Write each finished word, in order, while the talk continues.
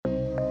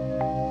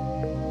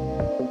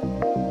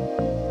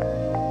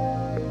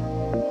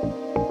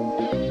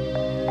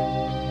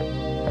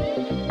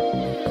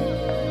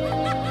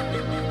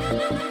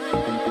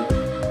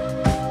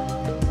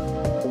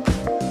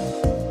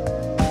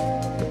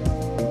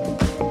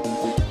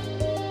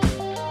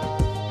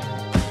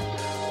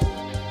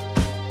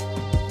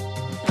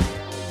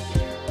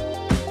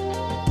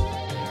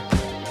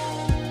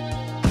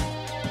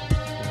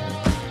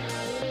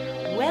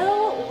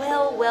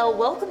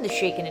Welcome to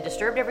Shaken and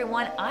Disturbed,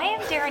 everyone. I am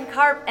Darren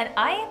Karp, and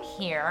I am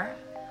here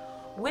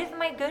with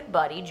my good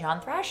buddy, John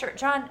Thrasher.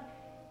 John,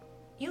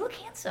 you look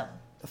handsome.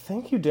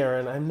 Thank you,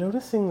 Darren. I'm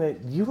noticing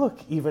that you look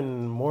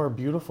even more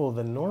beautiful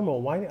than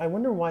normal. Why? I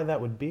wonder why that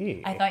would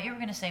be. I thought you were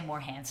going to say more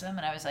handsome,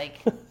 and I was like,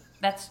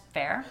 that's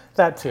fair.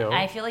 That too.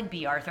 I feel like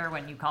B. Arthur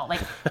when you call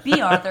B.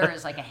 Arthur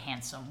is like a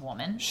handsome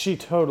woman. She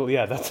totally,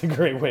 yeah, that's a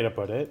great way to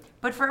put it.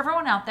 But for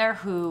everyone out there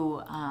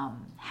who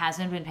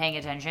hasn't been paying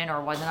attention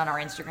or wasn't on our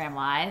Instagram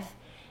Live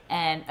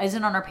and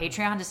isn't on our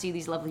Patreon to see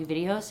these lovely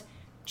videos,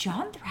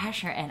 John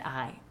Thrasher and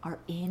I are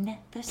in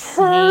the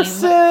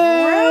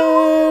same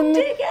room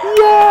together.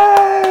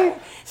 Yay!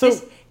 So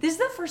This is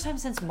the first time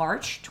since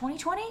March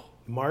 2020?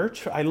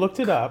 March, I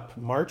looked it up,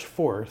 March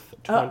 4th,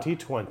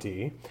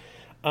 2020.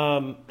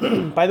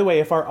 By the way,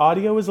 if our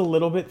audio is a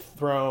little bit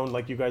thrown,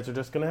 like you guys are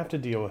just going to have to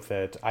deal with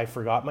it. I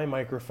forgot my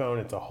microphone.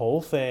 It's a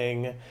whole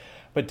thing.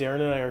 But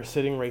Darren and I are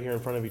sitting right here in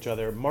front of each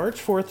other. March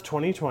 4th,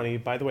 2020.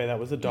 By the way, that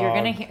was a dog. You're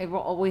gonna hear,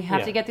 we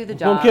have to get through the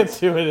dogs. We'll get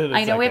to it in a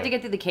I know we have to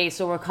get through the case,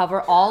 so we'll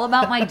cover all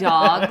about my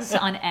dogs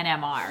on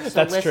NMR. So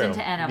That's listen true. to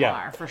NMR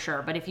Yeah. for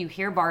sure. But if you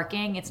hear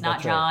barking, it's not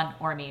That's right. John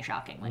or me,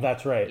 shockingly.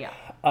 That's right. Yeah.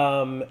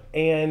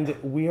 And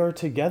we are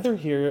together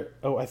here.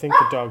 Oh, I think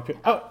the dog...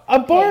 Oh, a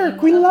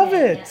bark! We love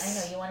it! Yeah,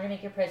 I know. You wanted to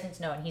make your presence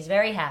known. He's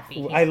very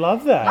happy. I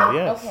love that,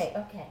 yes.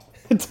 Okay.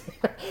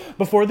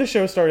 Before the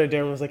show started,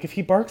 Darren was like, if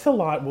he barks a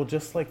lot, we'll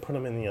just like put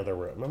him in the other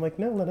room. I'm like,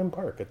 no, let him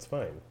bark. It's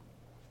fine.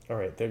 All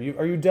right, there you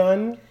are. You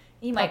done?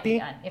 He might be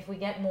puppy? done. If we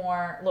get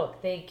more...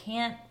 Look, they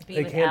can't be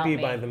They without can't be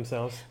me. by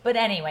themselves. But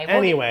anyway.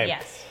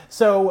 Yes.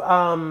 So,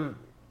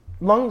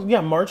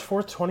 March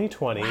 4th,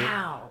 2020.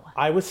 Wow.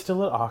 I was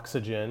still at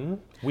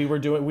Oxygen. We were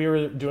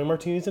doing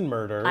Martinis and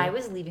Murder. I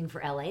was leaving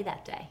for LA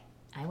that day.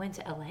 I went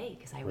to LA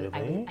because I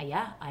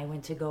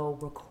went to go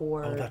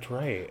record. Oh, that's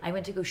right. I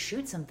went to go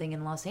shoot something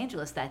in Los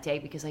Angeles that day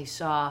because I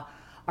saw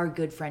our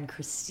good friend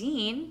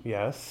Christine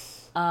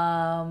Yes.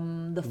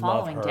 the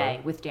following her.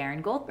 day with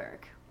Darren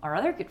Goldberg, our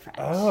other good friend.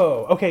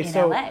 Oh, okay. In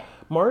So LA.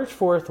 March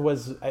 4th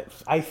was,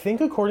 I think,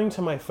 according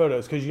to my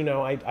photos, because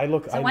I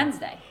look. It's a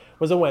Wednesday.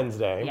 Was a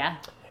Wednesday. Yeah.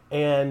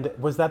 And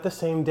was that the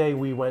same day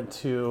we went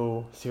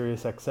to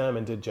SiriusXM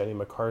and did Jenny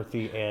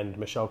McCarthy and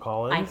Michelle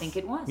Collins? I think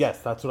it was. Yes,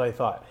 that's what I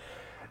thought.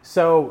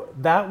 So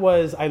that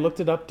was, I looked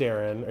it up,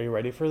 Darren. Are you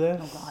ready for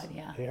this? Oh, God,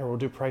 yeah. Here, we'll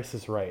do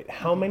prices right.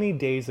 How many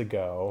days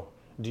ago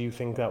do you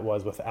think that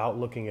was without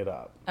looking it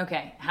up?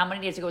 Okay. How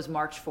many days ago was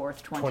March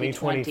 4th, 2020?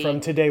 2020. From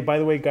today, by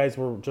the way, guys,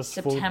 we're just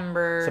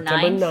September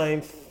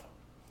 9th.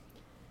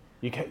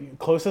 You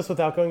closest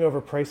without going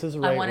over prices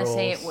right I want to rules.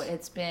 say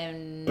it's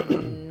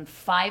been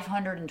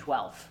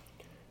 512.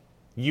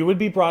 You would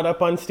be brought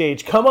up on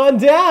stage. Come on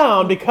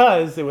down,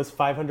 because it was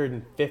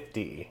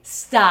 550.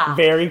 Stop.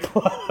 Very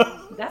close.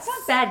 That's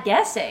not bad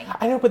guessing.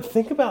 I know, but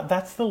think about,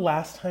 that's the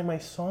last time I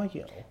saw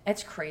you.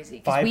 It's crazy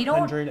because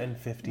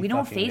 550 we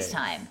don't fucking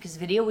FaceTime days. because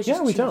video was Yeah,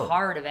 just we too don't.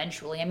 hard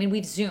eventually. I mean,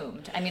 we've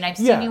Zoomed. I mean, I've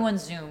seen Yeah. you on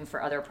Zoom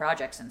for other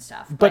projects and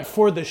stuff. But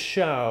for the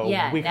show,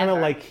 Yeah, we kind of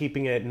never. like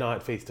keeping it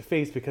not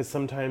face-to-face because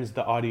sometimes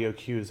the audio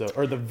cues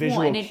or the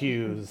visual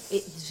cues...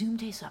 Zoom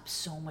takes up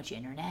so much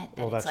internet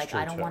that Well, it's that's like true,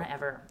 I don't too. want to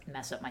ever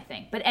mess up my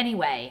thing. But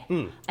anyway,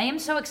 I am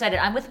so excited.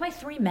 I'm with my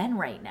 3 men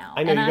right now.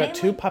 I know, and you got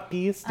 2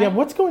 puppies. Yeah,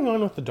 what's going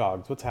on with the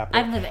dogs? What's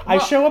happening? I'm living- I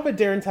well- show up at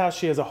Darren's house.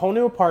 She has a whole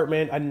new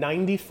apartment, a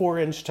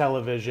 94-inch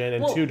television,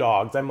 and Well- 2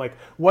 dogs. I'm like,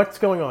 what's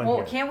going on Well,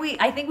 here? can't we?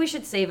 I think we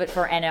should save it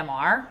for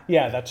NMR.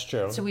 Yeah, that's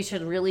true. So we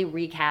should really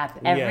recap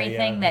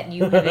everything yeah. that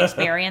you have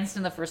experienced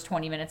in the first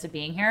 20 minutes of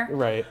being here.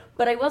 Right.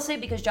 But I will say,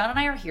 because John and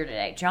I are here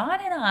today, John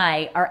and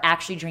I are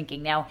actually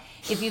drinking. Now,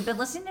 if you've been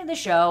listening to the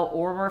show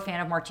or were a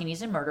fan of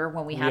Martinis and Murder,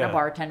 when we had a Yeah.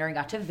 bartender and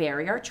got to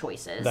vary our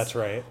choices. That's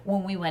right.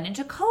 When we went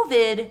into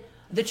COVID,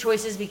 the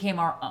choices became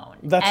our own.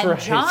 That's right.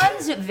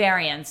 John's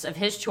variants of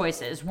his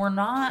choices were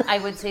not, I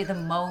would say, the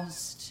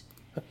most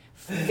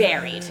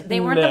varied. They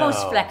weren't the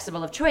most No.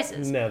 flexible of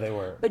choices. No, they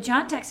weren't. But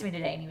John texted me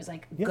today and he was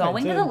like, Yeah,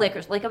 going I to the did.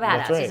 liquor store, like a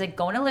That's badass. right. He's like,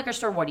 going to the liquor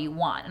store, what do you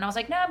want? And I was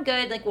like, no, I'm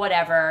good, like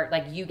whatever,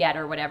 like you get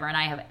or whatever, and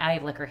I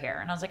have liquor here.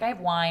 And I was like, I have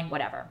wine,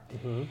 whatever.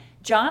 Mm-hmm.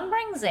 John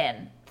brings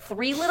in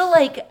 3 little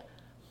like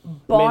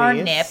bar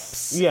Minis?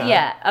 nips.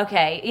 Yeah.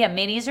 Okay. Yeah,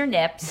 minis or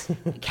nips.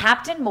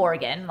 Captain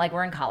Morgan, like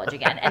we're in college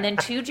again. And then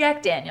 2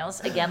 Jack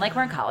Daniels, again, like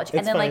we're in college. And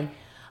It's then fine. like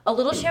a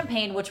little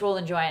champagne, which we'll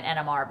enjoy on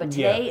NMR. But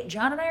today,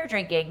 John and I are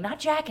drinking not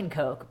Jack and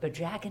Coke, but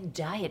Jack and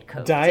Diet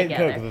Coke Diet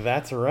together. Coke,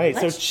 that's right.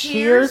 Let's so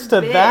cheers to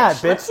bitch.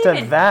 that, Let's bitch to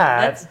even- that.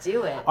 Let's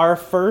do it. Our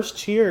first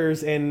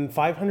cheers in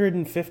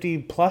 550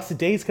 plus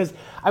days, because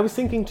I was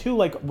thinking too,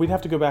 like, we'd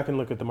have to go back and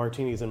look at the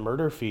Martinis and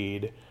Murder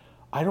feed.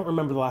 I don't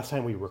remember the last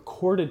time we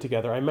recorded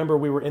together. I remember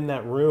we were in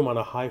that room on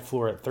a high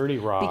floor at 30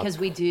 Rock. Because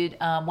we did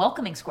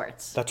welcoming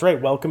squirts. That's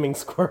right, welcoming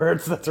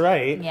squirts. That's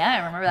right. Yeah, I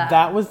remember that.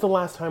 That was the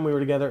last time we were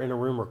together in a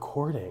room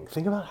recording.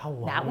 Think about how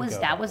long That was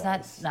ago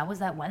that was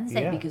that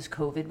Wednesday Yeah. because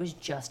COVID was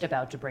just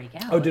about to break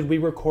out. Oh, did we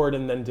record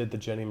and then did the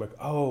Jenny Mc...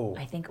 Oh,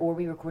 I think, or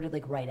we recorded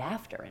like right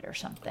after it or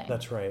something.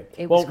 that's right.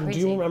 It well, was do crazy.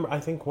 you remember? I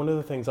think one of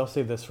the things, I'll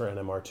save this for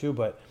NMR too,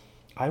 but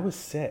I was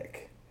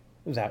sick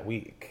that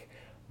week.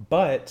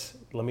 But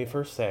let me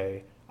first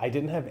say, I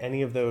didn't have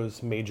any of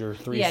those major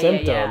three Yeah,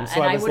 symptoms. yeah, yeah.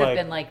 So And I I was would have like,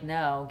 been like,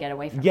 no, get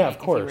away from yeah, me of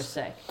if you were course.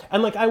 sick.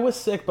 And like I was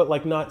sick, but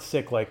like not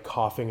sick, like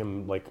coughing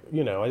and like,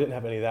 you know, I didn't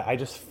have any of that. I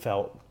just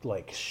felt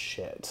like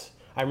shit.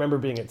 I remember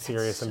being at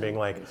Sirius and being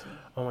like,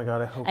 oh my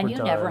God, I hope And we're you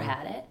done. never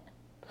had it?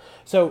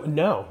 So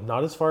no,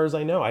 not as far as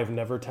I know. I've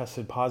never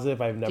tested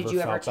positive. I've never Did you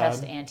felt ever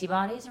test bad.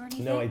 antibodies or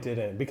anything? No, I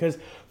didn't. Because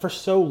for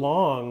so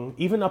long,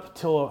 even up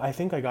till I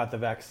think I got the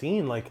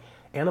vaccine, like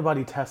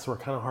antibody tests were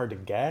kind of hard to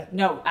get.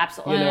 No,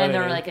 absolutely. You know and what I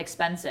they're mean? like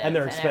expensive. And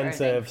they're everything.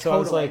 expensive. So I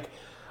was Totally. like,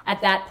 at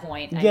that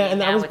point. yeah,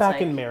 and I now was it's back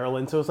like, in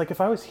Maryland. So it was like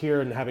if I was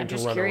here and having I'm to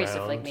just run curious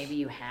around. if like maybe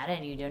you had it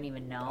and you don't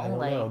even know. I don't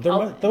like, know. There,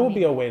 oh, there I will be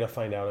mean, a way to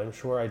find out. I'm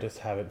sure I just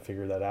haven't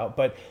figured that out.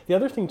 But the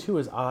other thing too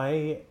is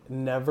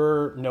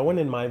no one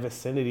in my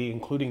vicinity,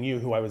 including you,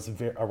 who I was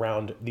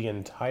around the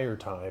entire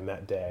time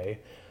that day,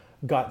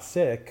 got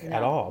sick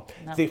at all.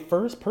 No. The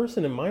first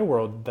person in my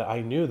world that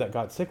I knew that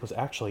got sick was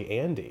actually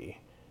Andy.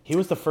 He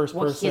was the first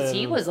person. Because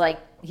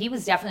he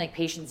was definitely like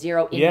patient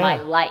zero in Yeah. my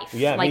life.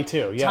 Yeah, like, me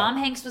too, yeah. Tom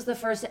Hanks was the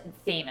first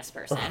famous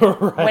person.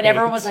 Right. When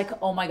everyone was like,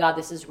 oh my God,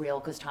 this is real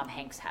because Tom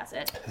Hanks has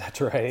it.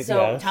 That's right.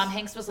 So yes. Tom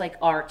Hanks was like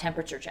our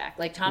temperature check.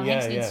 Like Tom Yeah,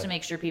 Hanks needs yeah. to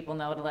make sure people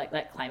know to like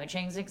that climate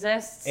change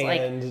exists.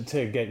 And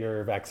to get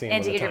your vaccine.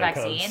 And when to the get your time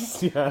vaccine.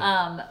 comes.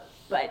 Yeah.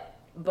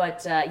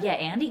 But yeah,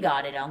 Andy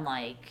got it on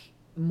like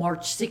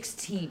March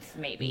 16th,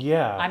 maybe.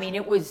 Yeah. I mean,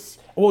 it was.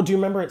 Well, do you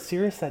remember at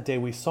Sirius that day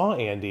we saw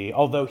Andy,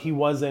 although he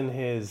was in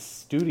his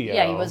studio.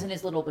 Yeah, he was in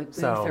his little booth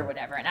So- or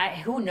whatever. And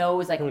who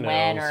knows, like, when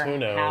knows? Who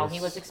or how knows? he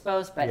was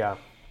exposed. But Yeah.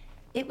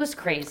 it was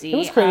crazy. It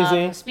was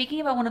crazy.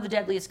 Speaking about one of the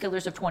deadliest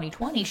killers of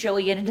 2020, shall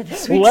we get into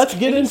this week's Let's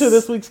get case? into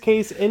this week's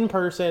case in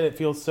person. It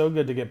feels so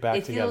good to get back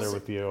It together feels-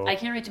 with you. I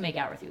can't wait to make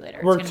out with you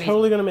later. We're it's gonna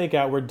totally going to make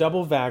out. We're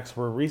double vaxxed.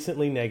 We're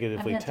recently be,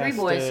 negatively I've got tested. 3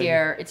 boys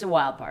here. It's a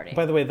wild party.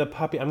 By the way, the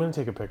puppy, I'm going to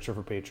take a picture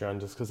for Patreon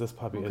just because this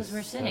puppy Because is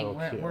we're sitting.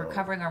 so cute. We're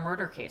covering our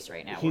murder case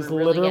right now. He's we're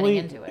really literally,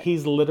 getting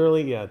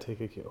into it. yeah,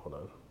 take a cute, hold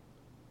on.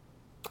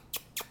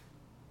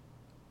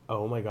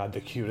 Oh my God, the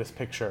cutest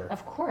picture.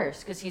 Of course,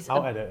 because he's.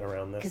 I'll edit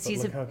around this, 'cause but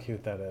he's look a- how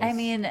cute that is. I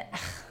mean,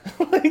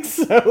 like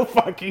so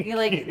fucking you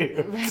like cute.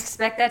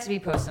 expect that to be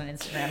posted on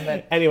Instagram,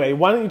 but Anyway,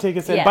 why don't you take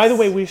us in? Yes. By the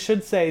way, we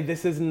should say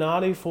this is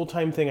not a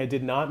full-time thing. I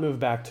did not move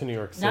back to New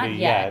York City not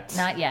yet.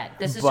 Not yet.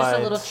 This is just But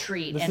a little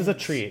treat. this and is a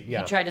treat, yeah.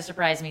 He tried to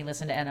surprise me.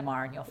 Listen to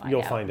NMR, and you'll find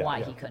out why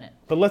yeah. he couldn't.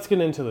 But let's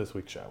get into this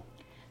week's show.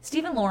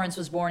 Stephen Lawrence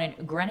was born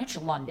in Greenwich,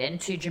 London,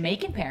 to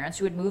Jamaican parents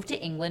who had moved to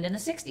England in the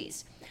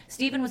 60s.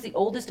 Stephen was the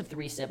oldest of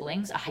 3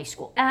 siblings, a high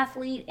school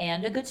athlete,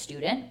 and a good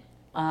student.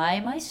 I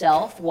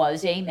myself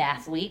was a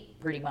mathlete,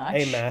 pretty much.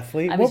 A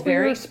mathlete? I was What were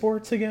very your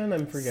sports again?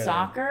 I'm forgetting.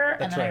 soccer,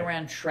 That's and then I right.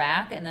 ran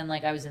track, and then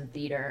like I was in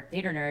theater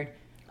nerd.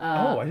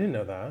 Oh, I didn't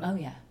know that. Oh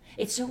yeah,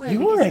 it's so weird.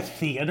 You were a because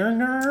theater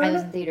nerd? I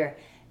was in theater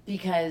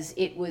because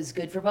it was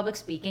good for public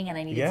speaking, and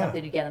I needed Yeah.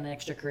 something to get on an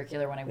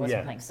extracurricular when I wasn't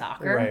Yeah. playing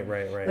soccer.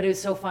 Right. But it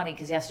was so funny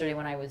because yesterday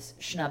when I was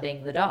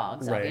schnubbing the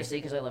dogs, Right. obviously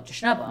because I love to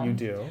schnub them. You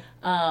do.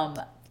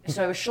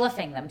 So I was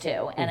schluffing them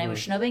too, and I was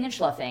Mm-hmm. schnubbing and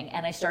schluffing,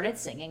 and I started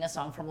singing a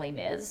song from Les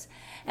Mis,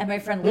 and my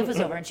friend Liv was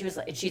over, and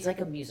she's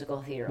like a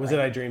musical theater. Was it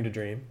I Dreamed a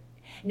Dream?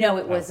 No,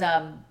 it was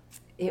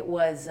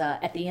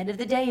at the end of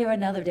the day you're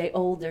another day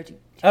older.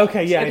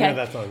 Okay, yeah, I know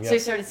that song. So I Yeah.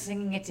 started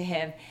singing it to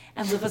him,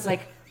 and Liv was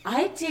like,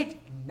 I did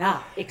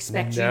not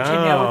expect you to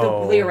know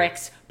No. the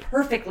lyrics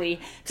perfectly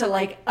to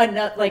like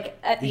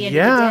at the end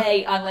Yeah. of the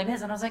day on Les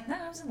Mis, and I was like, no,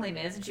 I was in Les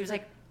Mis, and she was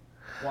like,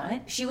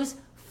 what? She was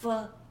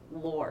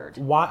floored.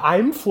 Why?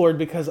 I'm floored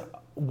because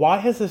why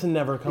has this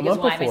never come Because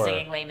up why am I before?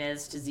 singing Les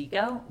Mis to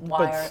Zico?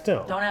 But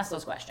still. Don't ask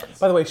those questions.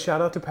 By the way,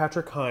 shout out to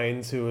Patrick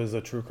Hines, who is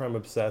a true crime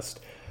obsessed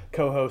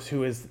co-host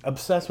who is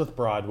obsessed with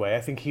Broadway. I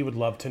think he would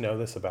love to know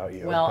this about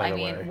you. Well, by I the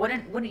mean, way.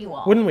 wouldn't you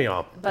all? Wouldn't we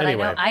all? But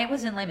anyway. I know I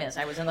was in Les Mis.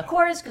 I was in the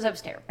chorus because I was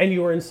terrible. And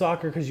you were in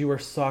soccer because you were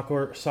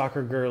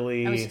soccer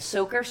girly. I was a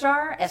soccer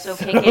star,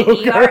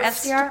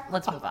 SOKKER.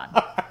 Let's move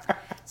on.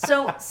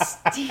 So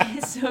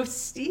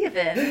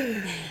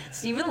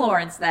Stephen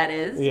Lawrence, that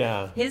is.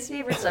 Yeah. His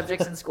favorite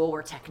subjects in school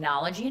were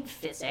technology and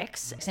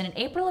physics. And in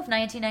April of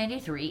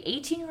 1993,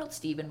 18-year-old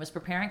Stephen was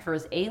preparing for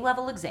his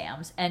A-level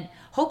exams and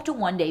hoped to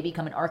one day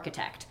become an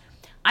architect.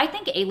 I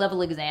think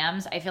A-level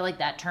exams, I feel like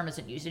that term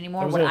isn't used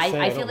anymore. was What gonna say,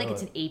 I I don't feel like know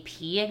it's it. an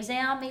AP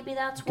exam. Maybe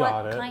that's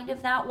Got what it. kind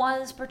of that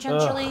was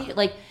potentially.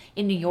 Like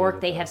in New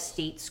York, they have this.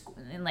 states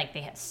and like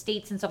they have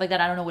states and stuff like that.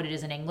 I don't know what it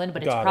is in England,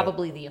 but it's Got it.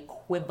 probably the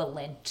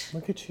equivalent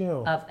Look at you.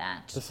 of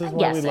that. This is I'm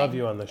why we guessing. love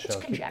you on the show. It's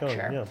Keep going,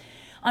 conjecture. yeah.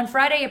 On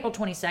Friday, April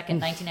 22nd,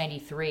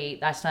 1993,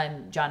 last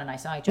time John and I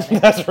saw each other,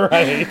 That's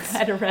right.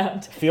 at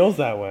around Feels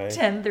that way.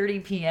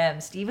 10:30 p.m.,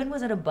 Stephen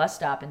was at a bus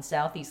stop in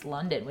southeast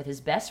London with his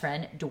best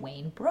friend,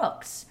 Dwayne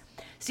Brooks.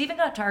 Stephen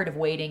got tired of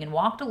waiting and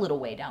walked a little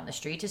way down the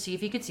street to see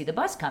if he could see the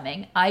bus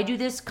coming. I do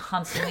this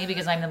constantly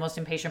because I'm the most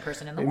impatient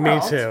person in the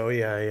world. Me too.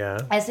 Yeah.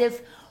 As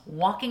if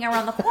walking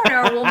around the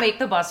corner will make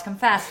the bus come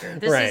faster.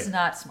 This Right. is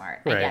not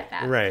smart. I Right. get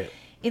that. Right.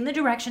 In the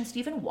direction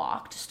Stephen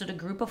walked stood a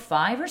group of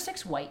 5 or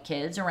 6 white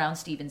kids around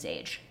Stephen's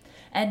age.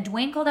 And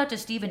Dwayne called out to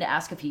Stephen to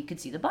ask if he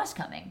could see the bus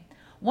coming.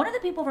 One of the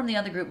people from the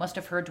other group must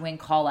have heard Dwayne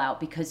call out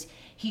because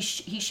he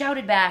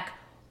shouted back,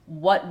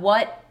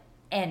 what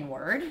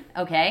N-word,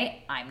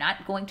 okay? I'm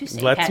not going to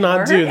say Let's that not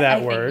word. do that I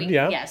think word,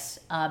 yeah. Yes.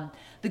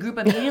 The group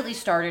immediately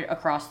started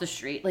across the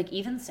street. Like,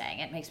 even saying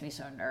it makes me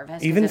so nervous.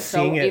 'cause Even it's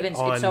seeing so, it even,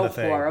 on it's so the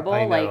thing. horrible.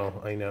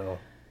 I know.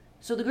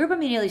 So the group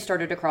immediately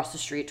started across the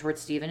street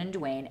towards Stephen and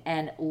Dwayne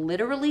and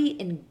literally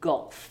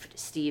engulfed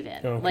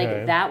Stephen. Okay.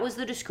 Like, that was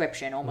the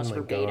description, almost Oh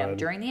my verbatim. God.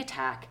 During the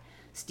attack,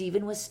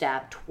 Stephen was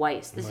stabbed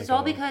twice. This my is all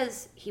God.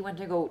 because he went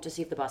to go to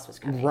see if the bus was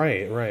coming.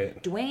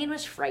 Right. Dwayne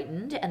was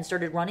frightened and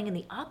started running in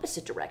the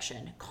opposite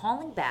direction,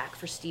 calling back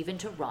for Stephen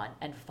to run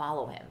and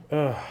follow him.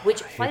 Ugh,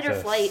 Which, I hate fight or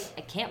this. flight,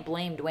 I can't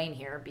blame Dwayne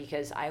here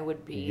because I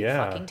would be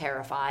Yeah. fucking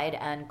terrified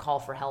and call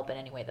for help in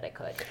any way that I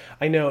could.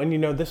 I know,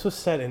 and this was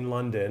set in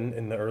London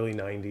in the early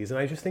 90s, and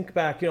I just think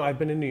back, I've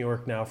been in New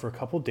York now for a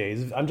couple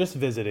days. I'm just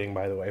visiting,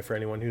 by the way, for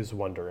anyone who's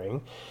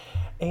wondering.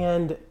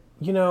 And,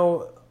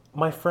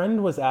 my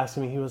friend was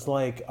asking me, he was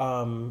like,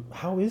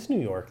 how is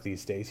New York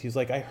these days? He's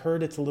like, I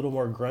heard it's a little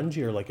more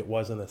grungier like it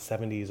was in the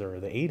 70s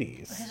or the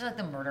 80s. Because like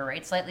the murder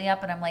rate slightly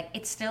up, and I'm like,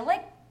 it's still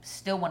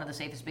one of the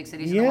safest big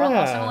cities in the world.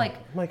 Also,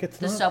 it's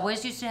the not...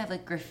 subways used to have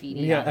like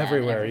graffiti Yeah, on them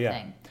everywhere, and yeah.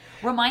 everything.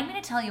 Remind me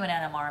to tell you an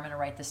NMR. I'm going to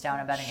write this down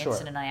about an Sure.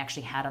 incident I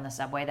actually had on the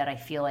subway that I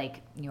feel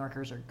like New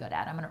Yorkers are good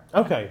at. I'm going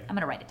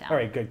to write it down. All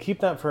right, good. Keep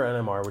that for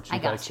NMR, which you I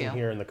got guys can you.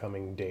 hear in the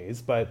coming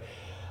days. But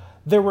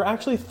there were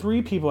actually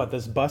 3 people at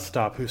this bus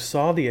stop who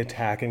saw the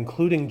attack,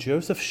 including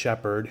Joseph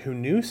Shepard, who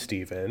knew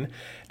Stephen,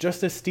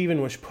 just as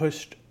Stephen was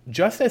pushed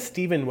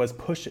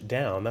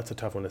down, that's a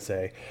tough one to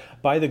say,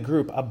 by the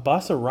group. A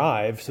bus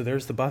arrived, so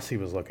there's the bus he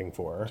was looking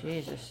for,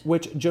 Jesus.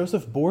 which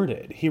Joseph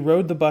boarded. He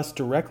rode the bus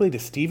directly to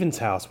Stephen's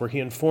house, where he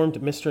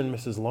informed Mr. and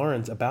Mrs.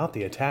 Lawrence about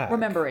the attack.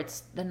 Remember,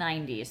 it's the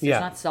 90s.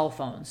 There's not cell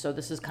phones, so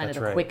this is kind of That's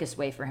the right. quickest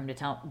way for him to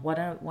tell.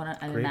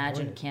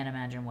 Can't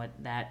imagine what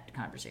that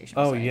conversation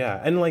was like.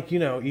 Yeah. And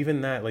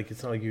even that,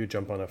 it's not like you would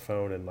jump on a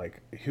phone and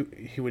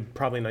he would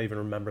probably not even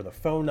remember the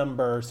phone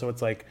number. So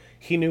it's like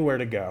he knew where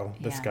to go,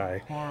 this guy.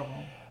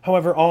 Horrible.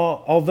 However,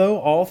 although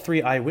all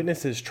 3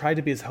 eyewitnesses tried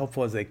to be as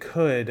helpful as they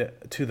could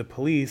to the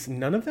police,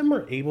 none of them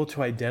were able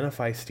to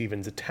identify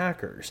Stephen's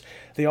attackers.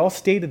 They all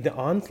stated the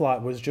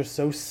onslaught was just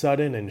so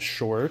sudden and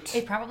short.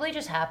 It probably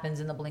just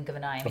happens in the blink of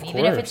an eye. I mean, Of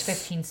even if it's course.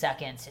 15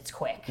 seconds, it's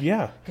quick.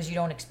 Yeah. Because you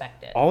don't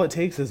expect it. All it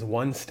takes is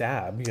one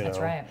stab, That's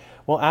right.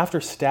 Well, after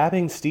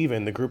stabbing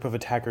Stephen, the group of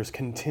attackers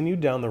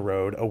continued down the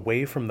road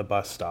away from the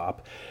bus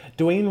stop.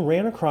 Dwayne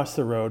ran across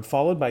the road,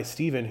 followed by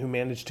Stephen, who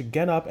managed to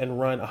get up and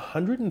run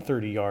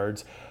 130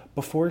 yards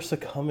before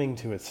succumbing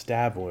to his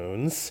stab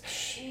wounds.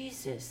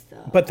 Jesus,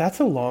 though. But that's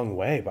a long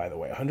way, by the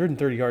way.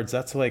 130 yards,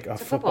 that's like a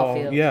football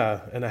field. Yeah,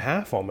 and a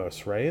half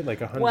almost, right?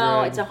 Like 100.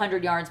 Well, it's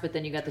 100 yards, but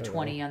then you got the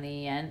 20 on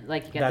the end.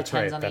 Like, you got That's the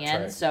 10s right, on the that's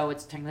end, right. so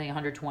it's technically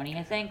 120,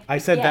 I think. I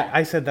said Yeah. that.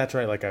 I said that's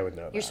right. Like I would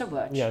know. You're that. so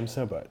butch. Yeah, I'm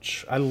so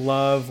butch. I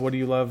love. What do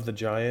you love? The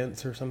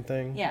Giants or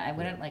something? Yeah, I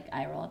wouldn't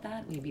eye roll at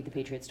that. We beat the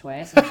Patriots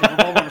twice. I'm Super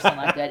Bowl, but we're still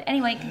not good.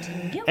 Anyway,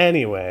 continue.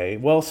 Anyway,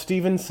 well,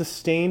 Stephen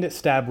sustained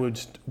stab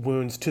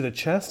wounds to the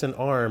chest and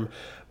arm,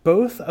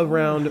 both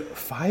around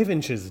 5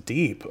 inches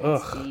deep.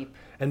 Ugh. deep.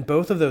 And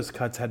both of those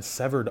cuts had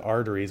severed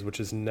arteries, which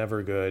is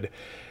never good,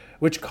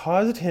 which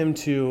caused him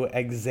to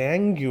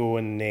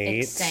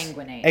exsanguinate.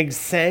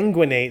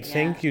 Exsanguinate.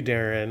 Thank you,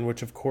 Darren,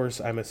 which of course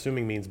I'm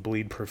assuming means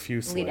bleed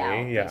profusely. Bleed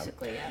out,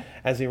 basically, yeah.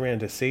 As he ran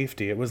to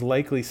safety. It was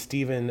likely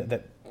Stephen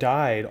that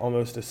died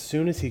almost as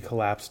soon as he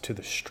collapsed to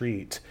the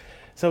street.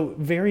 So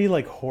very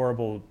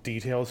horrible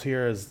details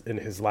here as in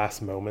his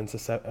last moments,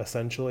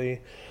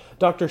 essentially.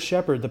 Dr.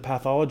 Shepard, the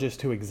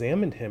pathologist who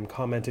examined him,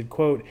 commented,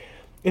 quote,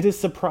 "It is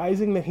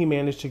surprising that he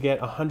managed to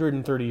get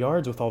 130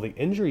 yards with all the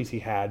injuries he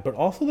had, but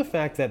also the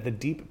fact that the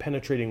deep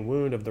penetrating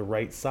wound of the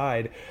right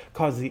side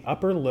caused the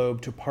upper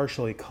lobe to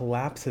partially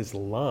collapse his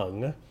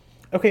lung."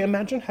 Okay,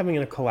 imagine having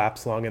a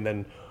collapsed lung and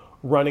then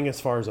running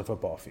as far as a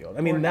football field.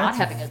 I mean, Or that's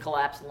not having a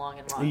collapsed lung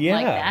and run.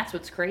 Yeah. That's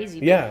what's crazy.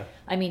 But, Yeah.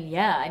 I mean,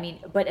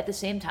 but at the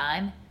same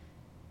time,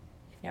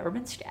 you've never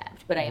been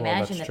stabbed. But I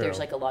imagine that's that there's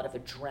true. a lot of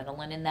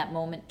adrenaline in that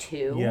moment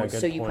too. Yeah, good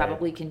so you point.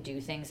 probably can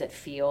do things that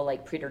feel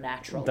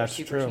preternatural That's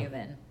or true.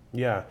 superhuman.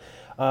 Yeah.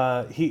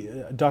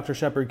 Dr.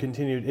 Shepard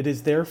continued, "It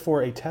is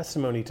therefore a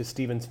testimony to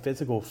Stephen's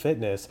physical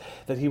fitness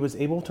that he was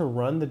able to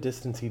run the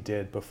distance he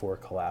did before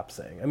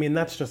collapsing." I mean,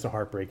 that's just a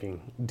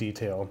heartbreaking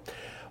detail.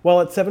 Well,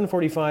 at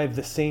 7:45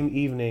 the same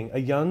evening, a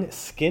young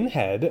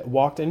skinhead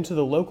walked into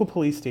the local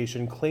police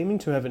station claiming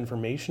to have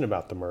information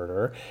about the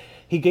murder.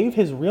 He gave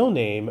his real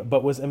name,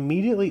 but was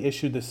immediately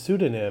issued the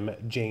pseudonym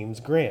James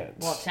Grant.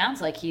 Well, it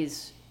sounds like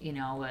he's,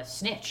 a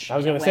snitch. I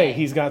was in going a to say, way.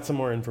 he's got some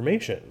more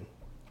information.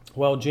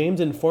 Well, James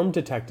informed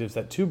detectives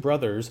that 2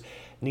 brothers,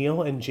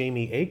 Neil and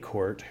Jamie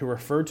Acorte, who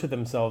referred to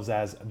themselves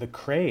as the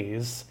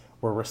Krays,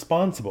 were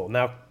responsible.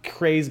 Now,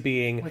 Krays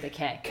being With a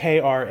K.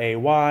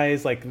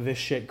 Krays, like this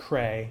shit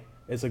Kray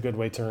is a good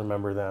way to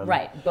remember them.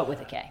 Right, but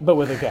with a K. But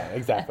with a K,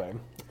 exactly.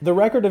 The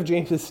record of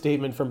James's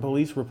statement from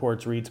police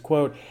reports reads,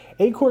 quote,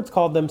 "Acortes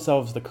called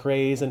themselves the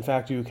Krays. In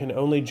fact, you can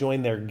only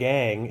join their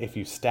gang if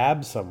you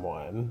stab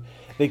someone.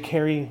 They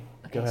carry..."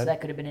 Okay, Go so ahead.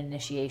 that could have been an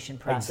initiation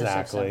process of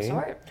Exactly. some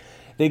sort.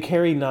 They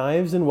carry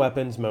knives and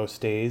weapons most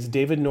days.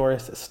 David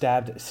Norris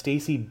stabbed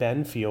Stacy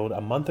Benfield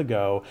a month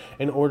ago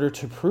in order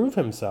to prove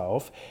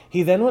himself.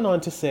 He then went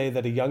on to say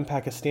that a young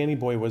Pakistani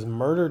boy was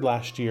murdered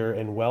last year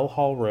in Well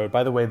Hall Road.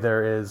 By the way,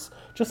 there is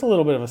just a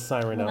little bit of a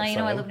siren Well, now outside. you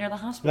know I live near the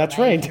hospital. That's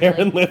Now you right. can Darren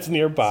really lives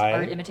nearby.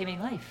 start imitating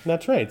life.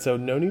 That's right. So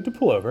no need to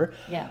pull over.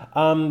 Yeah.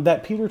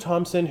 That Peter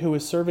Thompson, who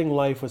was serving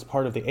life, was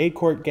part of the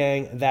A-Court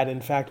gang. That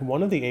in fact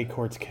one of the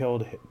A-Courts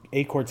killed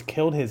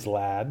his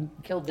lad.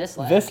 Killed this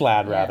lad. This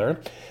lad, Yeah. rather.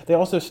 They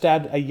also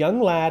stabbed a young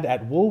lad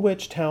at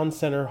Woolwich Town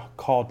Center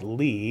called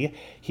Lee.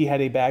 He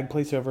had a bag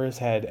placed over his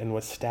head and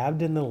was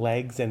stabbed in the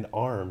legs and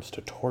arms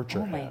to torture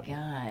Oh him. my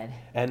God.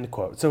 End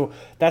quote. So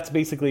that's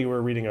basically,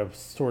 we're reading a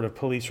sort of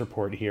police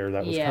report here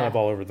that was kind Yeah. of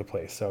all over the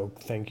place. So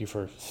thank you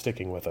for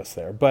sticking with us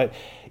there. But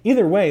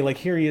either way, like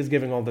here he is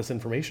giving all this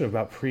information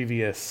about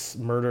previous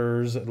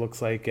murders, it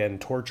looks like,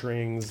 and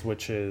torturings,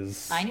 which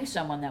is... I knew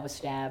someone that was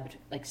stabbed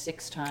like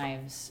 6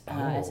 times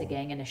as a Oh.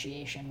 gang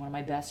initiation. One of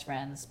my best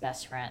friends.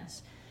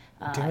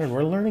 Darren,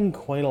 we're learning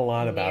quite a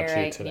lot about you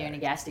Near a today.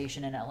 gas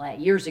station in LA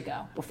years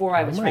ago, before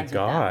I was my friends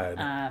God. with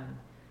them.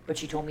 But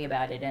she told me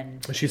about it,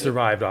 and She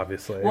survived,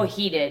 obviously. well,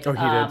 he did. Oh,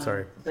 he did,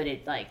 sorry. But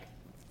it like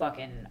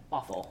fucking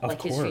awful. Of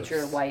like his course.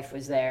 future wife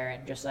was there,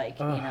 and just like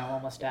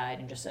almost died,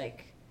 and just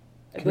like.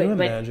 Can you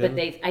imagine?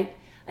 But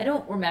I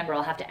don't remember.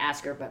 I'll have to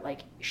ask her. But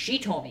like she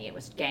told me it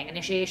was gang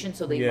initiation,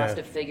 so they Yeah. must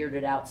have figured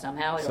it out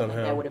somehow. I don't think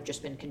Somehow. that would have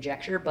just been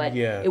conjecture, but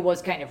Yeah. it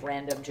was kind of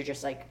random to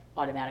just like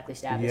automatically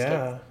stab this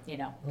Yeah. kid. You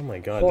know. Oh my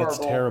God, that's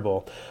Horrible.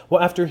 terrible.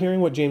 Well, after hearing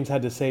what James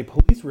had to say,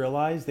 police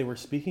realized they were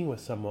speaking with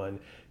someone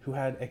who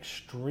had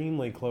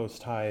extremely close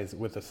ties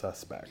with the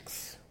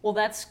suspects. Well,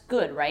 that's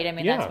good, right? I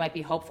mean, Yeah. that might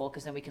be hopeful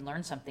because then we can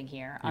learn something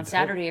here. On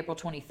Saturday, April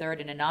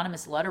 23rd, an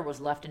anonymous letter was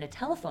left in a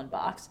telephone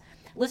box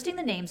listing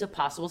the names of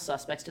possible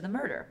suspects to the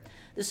murder.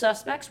 The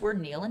suspects were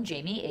Neil and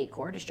Jamie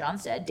A-Court, as John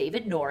said,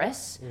 David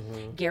Norris,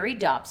 Gary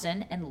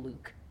Dobson, and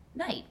Luke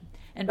Knight.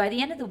 And by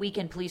the end of the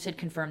weekend, police had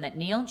confirmed that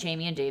Neil,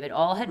 Jamie, and David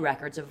all had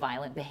records of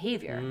violent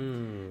behavior.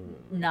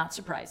 Not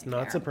surprising.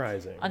 Not Darren.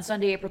 surprising. On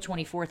Sunday, April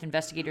 24th,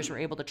 investigators were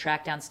able to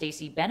track down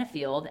Stacy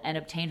Benefield and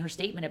obtain her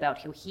statement about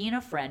how he and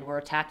a friend were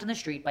attacked on the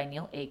street by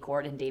Neil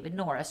A-Court and David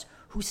Norris,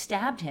 who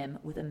stabbed him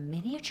with a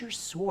miniature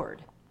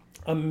sword.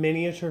 A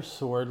miniature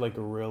sword, like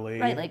really?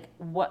 Right, like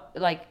what?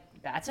 Like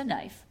that's a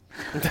knife.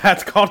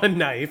 That's called a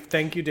knife.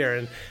 Thank you,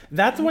 Darren.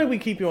 That's why we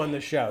keep you on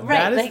the show. Right,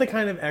 that is like, the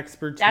kind of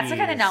expertise. That's the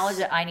kind of knowledge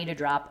that I need to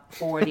drop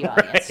for the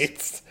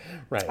audience.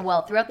 Right.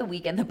 Well, throughout the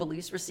weekend, the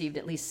police received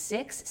at least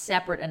 6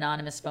 separate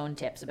anonymous phone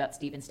tips about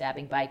Stephen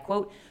stabbing by,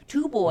 quote,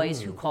 2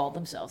 boys who called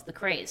themselves the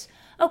Krays.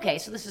 Okay,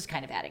 so this is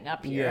kind of adding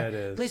up here. Yeah, it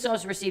is. Police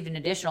also received an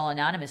additional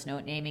anonymous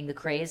note naming the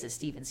Krays as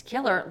Stephen's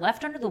killer,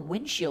 left under the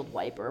windshield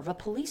wiper of a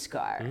police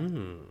car.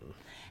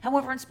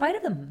 However, in spite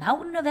of the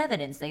mountain of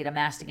evidence they had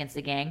amassed against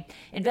the gang,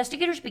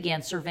 investigators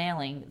began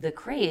surveilling the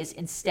Krays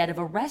instead of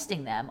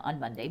arresting them on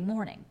Monday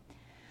morning.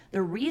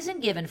 The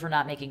reason given for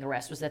not making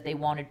arrests was that they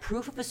wanted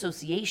proof of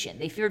association.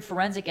 They feared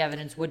forensic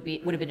evidence would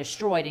have been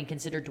destroyed and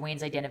considered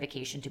Dwayne's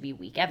identification to be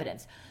weak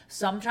evidence.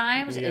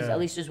 Sometimes, at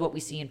least is what we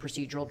see in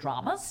procedural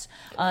dramas,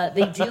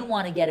 they do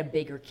want to get a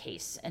bigger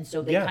case. And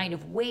so they kind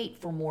of wait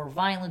for more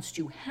violence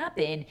to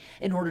happen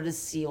in order to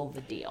seal the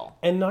deal.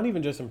 And not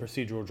even just in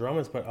procedural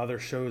dramas, but other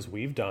shows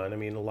we've done. I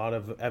mean, a lot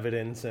of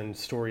evidence and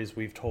stories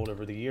we've told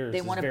over the years. They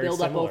is want to very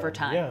build up similar. over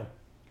time. Yeah.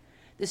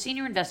 The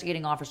senior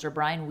investigating officer,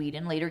 Brian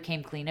Whedon, later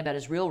came clean about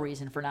his real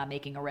reason for not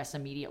making arrests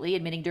immediately,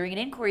 admitting during an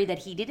inquiry that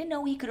he didn't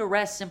know he could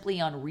arrest simply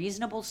on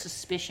reasonable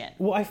suspicion.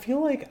 Well, I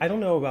feel like, I don't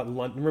know about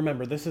London.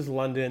 Remember, this is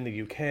London,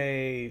 the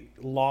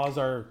UK. Laws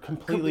are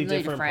completely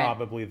different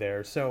probably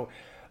there. So,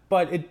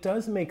 but it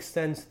does make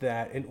sense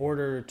that in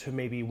order to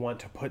maybe want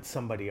to put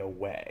somebody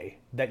away,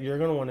 that you're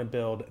going to want to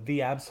build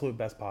the absolute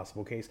best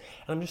possible case.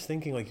 And I'm just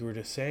thinking, like you were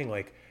just saying,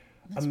 like,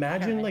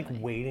 imagine like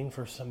waiting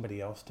for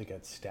somebody else to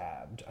get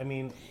stabbed. I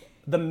mean,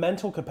 the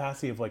mental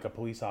capacity of like a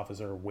police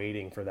officer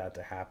waiting for that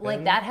to happen.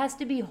 Like that has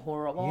to be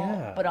horrible.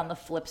 Yeah. But on the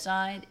flip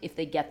side, if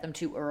they get them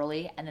too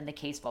early and then the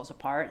case falls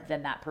apart,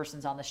 then that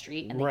person's on the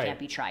street and they can't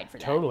be tried for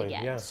that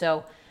again. Yeah.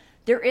 So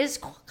there is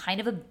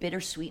kind of a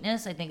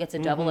bittersweetness. I think it's a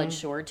double-edged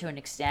sword to an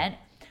extent.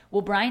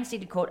 Well, Brian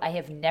stated, quote, "I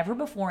have never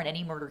before in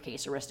any murder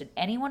case arrested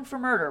anyone for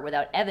murder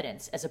without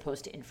evidence as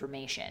opposed to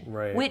information."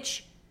 Right.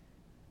 Which,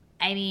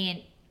 I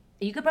mean,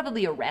 you could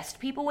probably arrest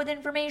people with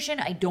information.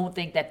 I don't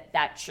think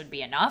that should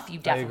be enough. You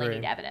definitely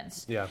need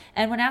evidence. Yeah.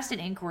 And when asked in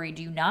inquiry,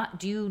 do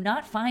you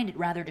not find it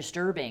rather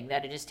disturbing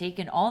that it has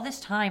taken all this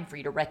time for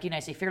you to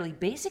recognize a fairly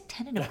basic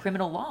tenet of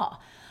criminal law?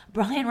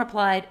 Brian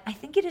replied, "I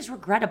think it is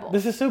regrettable."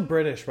 This is so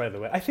British, by the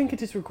way. I think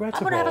it is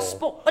regrettable. I'm going to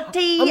have a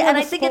tea, and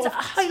I think it's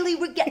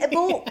highly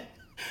regrettable.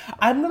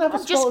 I'm gonna have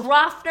I'm a just skull.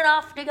 grafting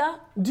off, nigga.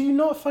 Do you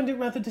not find it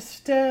rather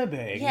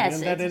disturbing Yes,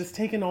 that it's it's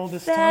taken all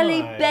this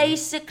Fairly time?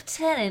 basic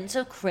tenets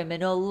of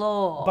criminal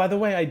law. By the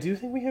way, I do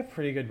think we have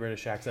pretty good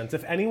British accents.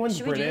 If anyone's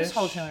Should we British, do this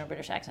whole show in a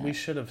British accent? we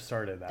should have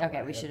started that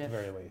Okay, way, we should at have. the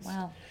very least.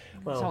 Well,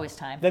 there's always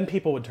time. Then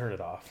people would turn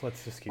it off.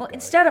 Let's just keep Well, going.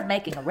 instead of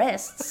making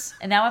arrests,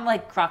 and now I'm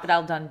like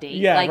Crocodile Dundee,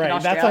 Yeah, like right,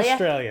 in that's Australia.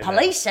 Australia now.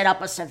 Police set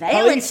up a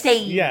surveillance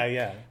team.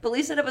 Yeah.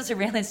 Police set up a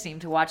surveillance team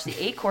to watch the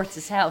A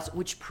Courts' house,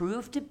 which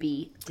proved to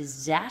be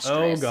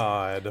disastrous. Oh,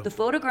 God. The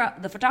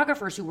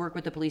photographers who work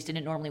with the police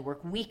didn't normally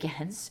work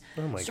weekends,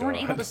 my so weren't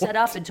God. able to set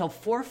up until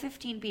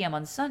 4:15 p.m.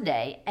 on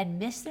Sunday and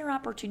missed their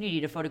opportunity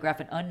to photograph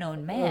an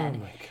unknown man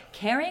God.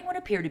 carrying what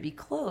appeared to be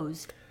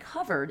clothes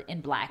covered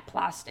in black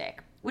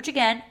plastic, which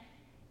again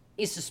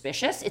is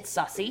suspicious. It's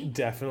sussy,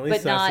 Definitely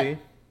but not sussy.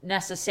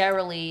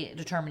 necessarily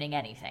determining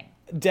anything.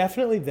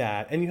 Definitely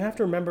that. And you have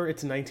to remember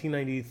it's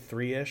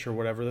 1993-ish or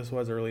whatever this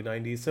was, early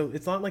 90s. So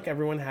it's not like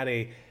everyone had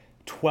a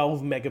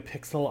 12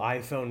 megapixel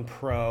iPhone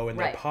Pro in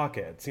their Right.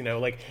 pockets. You know,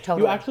 like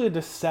Totally. you actually had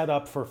to set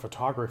up for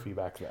photography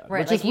back then. Right,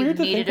 Which like is you weird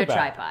to needed think a about.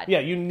 tripod. Yeah,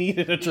 you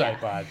needed a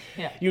tripod.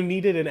 Yeah. You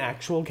needed an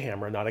actual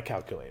camera, not a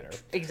calculator.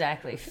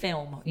 Exactly.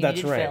 Film. You That's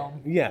needed right.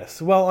 film.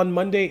 Yes. Well, on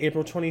Monday,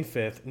 April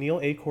 25th, Neil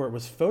Acorn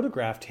was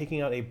photographed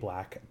taking out a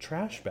black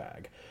trash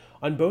bag.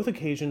 On both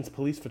occasions,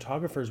 police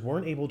photographers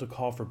weren't able to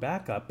call for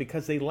backup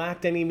because they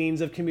lacked any means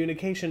of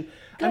communication.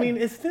 I mean,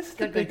 is this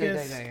the Good.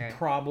 biggest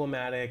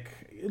problematic?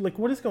 Like,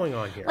 what is going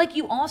on here? Like,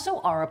 you also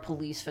are a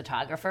police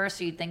photographer,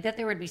 so you'd think that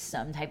there would be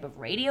some type of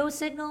radio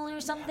signal or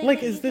something.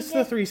 Like, that is you this can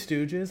the get? Three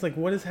Stooges? Like,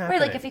 what is happening?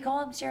 Right, like if you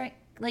call him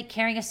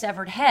carrying a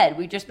severed head,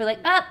 we'd just be like,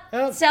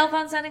 Oh. cell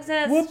phones don't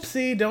exist.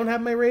 Whoopsie, don't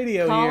have my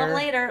radio Call here. him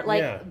later. Like,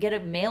 Yeah. get a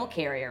mail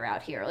carrier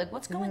out here. Like,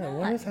 what's going Yeah, on?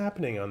 what is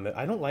happening on the?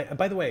 I don't like.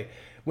 By the way,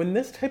 when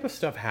this type of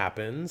stuff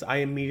happens, I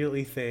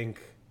immediately think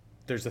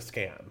there's a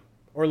scam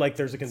or like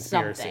there's a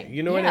conspiracy. Something.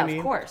 You know what I mean?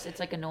 Yeah, of course. It's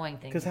like annoying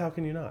thing. Because how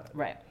can you not?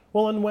 Right.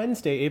 Well, on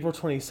Wednesday, April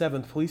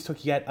 27th, police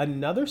took yet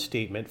another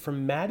statement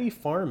from Maddie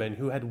Farman,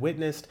 who had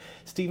witnessed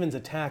Stephen's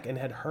attack and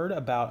had heard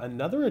about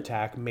another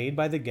attack made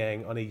by the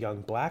gang on a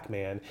young black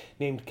man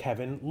named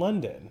Kevin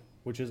London,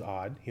 which is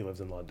odd. He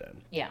lives in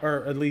London. Yeah.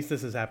 Or at least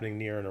this is happening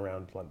near and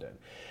around London.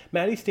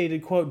 Maddie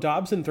stated, quote,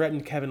 Dobson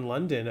threatened Kevin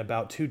London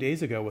about 2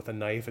 days ago with a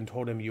knife and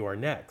told him, you are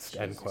next,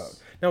 end quote.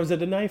 Now, is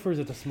it a knife or is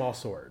it a small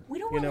sword? We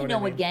don't You really know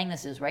I what mean? gang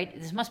this is, right?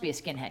 This must be a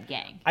skinhead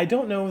gang. I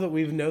don't know that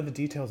we know the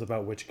details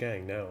about which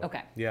gang, no.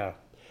 Okay. Yeah.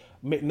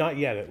 Not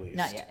yet, at least.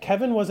 Not yet.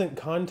 Kevin wasn't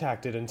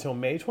contacted until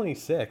May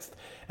 26th,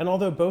 and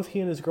although both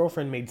he and his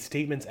girlfriend made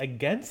statements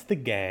against the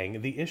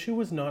gang, the issue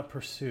was not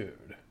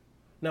pursued.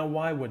 Now,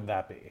 why would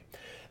that be?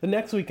 The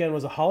next weekend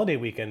was a holiday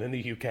weekend in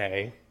the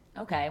UK.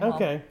 Okay, well,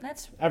 Okay.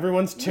 that's...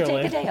 Everyone's You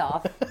chilling. take a day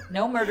off.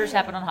 No murders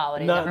happen on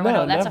holidays. No, Everyone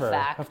knows that's never. a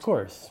fact. Of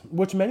course.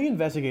 Which many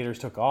investigators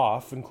took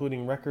off,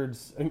 including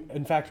records.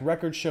 In fact,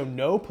 records show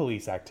no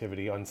police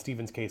activity on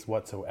Stephen's case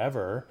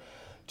whatsoever.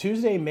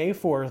 Tuesday, May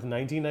 4th,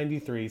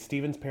 1993,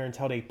 Stephen's parents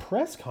held a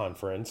press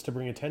conference to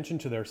bring attention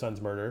to their son's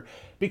murder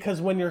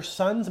because when your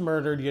son's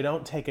murdered, you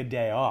don't take a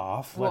day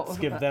off. Well, Let's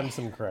give them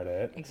some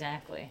credit.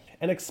 Exactly.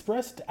 And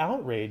expressed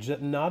outrage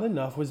that not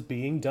enough was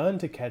being done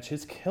to catch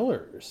his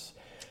killers.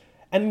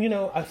 And, you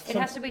know, It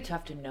has to be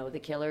tough to know the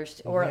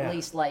killers, or Yeah. at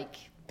least like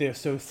the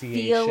association.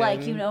 feel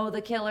like you know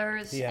the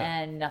killers, Yeah.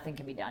 and nothing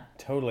can be done.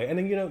 Totally. And,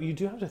 you know, you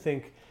do have to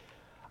think,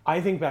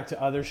 I think back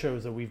to other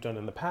shows that we've done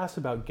in the past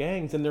about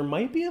gangs, and there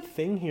might be a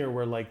thing here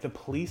where, like, the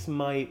police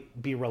might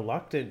be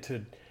reluctant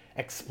to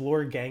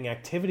explore gang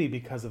activity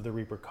because of the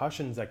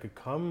repercussions that could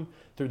come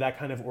through that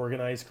kind of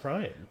organized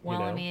crime. Well,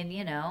 you know? I mean,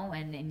 you know,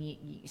 and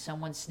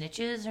someone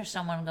snitches or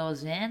someone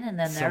goes in, and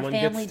then Someone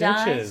their family gets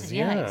dies. stitches,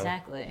 Yeah, yeah.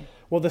 exactly.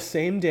 Well, the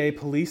same day,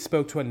 police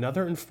spoke to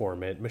another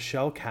informant,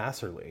 Michelle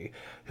Casserly,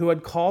 who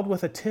had called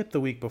with a tip the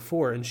week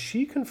before, and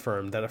she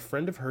confirmed that a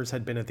friend of hers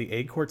had been at the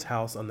Acorns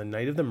house on the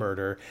night of the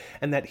murder,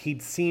 and that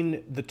he'd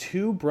seen the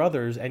two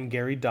brothers and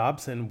Gary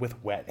Dobson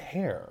with wet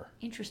hair.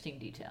 Interesting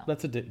detail.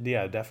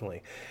 Yeah,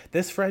 definitely.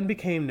 This friend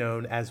became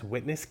known as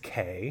Witness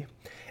K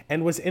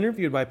and was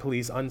interviewed by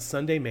police on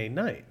Sunday, May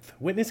 9th.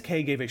 Witness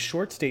K gave a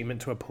short statement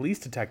to a police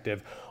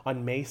detective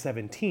on May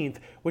 17th,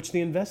 which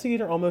the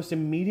investigator almost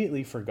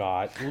immediately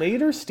forgot,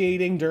 later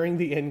stating during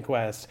the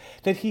inquest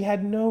that he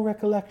had no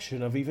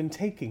recollection of even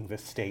taking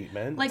this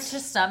statement. Like, to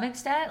some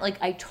extent, like,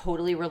 I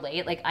totally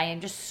relate. Like, I am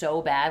just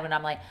so bad when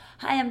I'm like,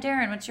 hi, I'm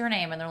Darren, what's your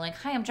name? And they're like,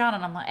 hi, I'm John.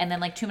 And I'm like, and then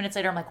like 2 minutes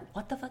later, I'm like,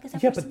 what the fuck is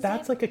that yeah, person's but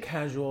that's name? like a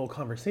casual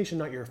conversation,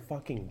 not your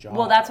fucking job.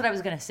 Well, that's what I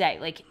was going to say.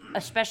 Like,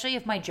 especially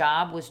if my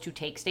job was to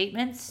take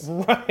statements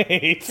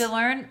right. to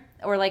learn,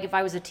 or like if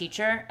I was a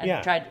teacher and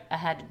Yeah. I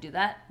had to do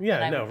that, Yeah,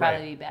 then I no, would probably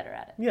right. be better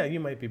at it. Yeah, you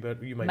might be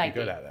better. You might be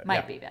good at it. Might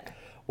Yeah. be better.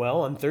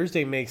 Well, on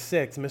Thursday, May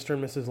 6th, Mr.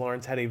 and Mrs.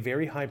 Lawrence had a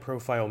very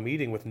high-profile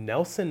meeting with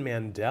Nelson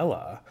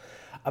Mandela.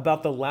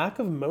 about the lack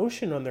of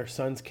motion on their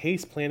son's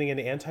case, planning an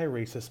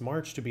anti-racist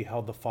march to be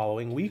held the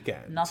following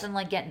weekend. Nothing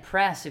like getting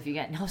press if you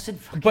get Nelson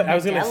fucking But I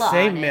was going to Mandela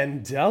say, on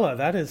it. Mandela,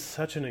 that is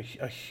such a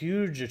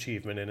huge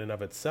achievement in and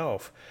of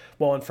itself.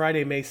 Well, on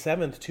Friday, May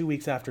 7th, 2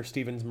 weeks after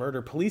Stephen's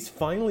murder, police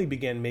finally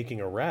began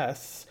making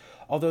arrests,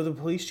 although the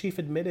police chief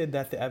admitted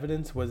that the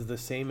evidence was the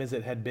same as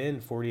it had been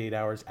 48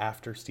 hours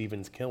after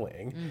Stephen's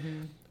killing.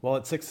 Mm-hmm. Well,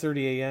 at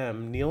 6:30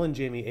 a.m., Neil and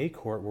Jamie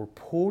Acorn were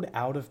pulled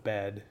out of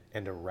bed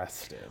and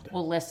arrested.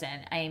 Well, listen,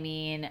 I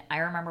mean, I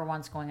remember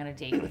once going on a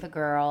date with a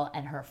girl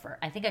and her first,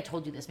 I think I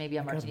told you this maybe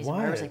on Martinis and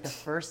Murder, it was like the what?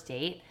 first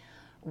date.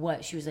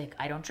 What she was like,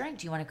 I don't drink.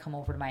 Do you want to come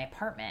over to my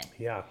apartment?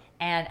 Yeah.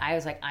 And I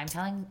was like, I'm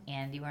telling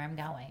Andy where I'm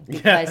going.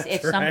 Because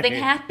if something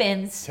right.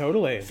 happens,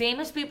 Totally.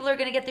 famous people are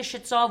going to get this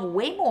shit solved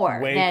way more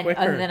Way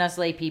quicker. than us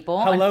lay people.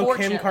 Hello,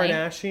 Kim unfortunately.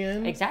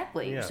 Kardashian.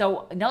 Exactly. Yeah.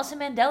 So Nelson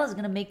Mandela is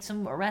going to make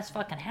some arrests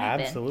fucking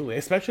happen. Absolutely.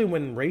 Especially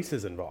when race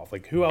is involved.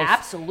 Like, who else?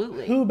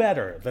 Absolutely. Who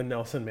better than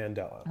Nelson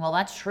Mandela? Well,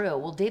 that's true.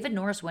 Well, David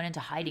Norris went into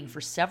hiding for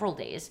several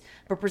days,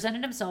 but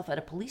presented himself at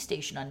a police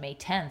station on May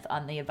 10th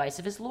on the advice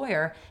of his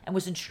lawyer and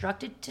was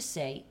instructed to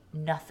say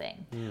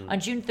nothing. On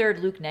June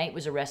 3rd, Luke Knight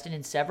was arrested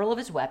and several of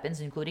his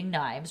weapons, including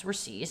knives, were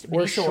seized,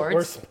 mini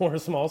swords. Or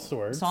small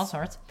swords. Small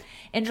swords.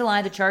 In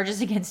July, the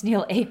charges against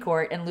Neil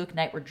Acorn and Luke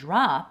Knight were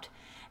dropped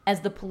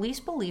as the police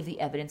believed the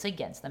evidence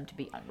against them to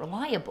be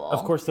unreliable.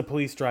 Of course, the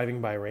police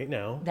driving by right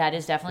now. That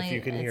is definitely... If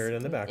you can hear it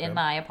in the background. In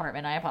my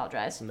apartment, I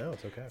apologize. No,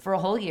 it's okay. For a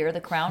whole year,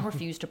 the Crown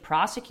refused to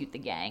prosecute the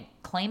gang,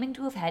 claiming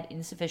to have had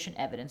insufficient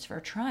evidence for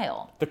a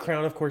trial. The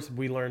Crown, of course,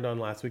 we learned on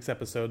last week's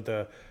episode,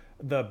 the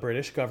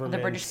British government. The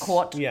British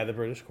court. Yeah, the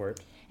British court.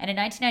 And in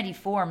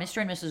 1994,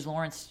 Mr. and Mrs.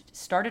 Lawrence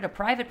started a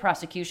private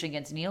prosecution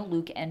against Neil,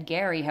 Luke, and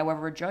Gary.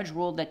 However, a judge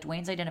ruled that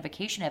Dwayne's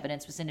identification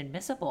evidence was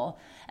inadmissible,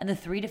 and the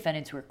three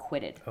defendants were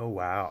acquitted. Oh,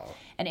 wow.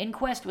 An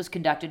inquest was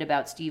conducted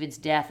about Stephen's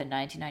death in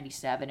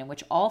 1997, in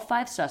which all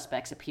 5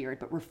 suspects appeared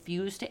but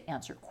refused to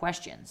answer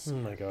questions. Oh,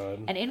 my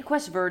God. An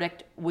inquest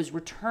verdict was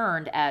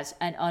returned as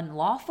an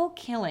unlawful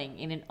killing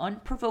in an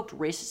unprovoked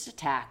racist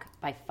attack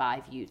by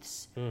 5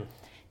 youths.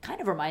 Kind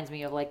of reminds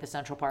me of like the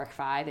Central Park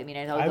 5. I mean,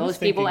 I know those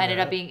people ended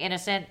up being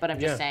innocent, but I'm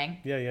just saying.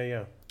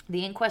 Yeah.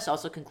 The inquest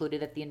also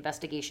concluded that the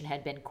investigation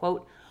had been,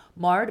 quote,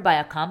 marred by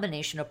a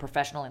combination of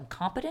professional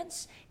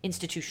incompetence,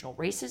 institutional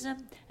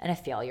racism, and a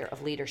failure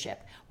of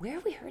leadership. Where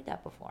have we heard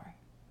that before?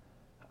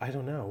 I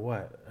don't know.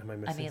 What? Am I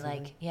missing I mean,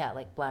 something?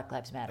 like Black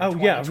Lives Matter. Oh,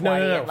 yeah. No,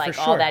 2020, and like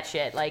for all sure. that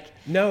shit. Like,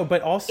 No,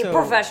 but also...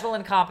 professional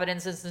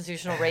incompetence,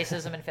 institutional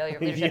racism, and failure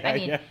of leadership. I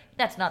mean, yeah.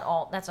 that's not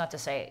to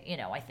say,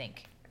 I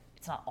think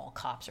it's not all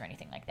cops or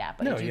anything like that,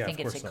 but No, I do yeah, think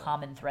of it's a course not.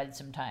 common thread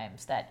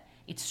sometimes that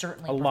it's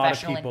certainly A lot of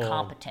professional people-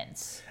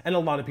 incompetence. And a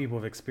lot of people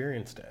have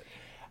experienced it.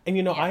 And,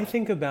 Yeah. I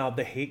think about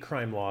the hate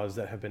crime laws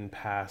that have been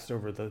passed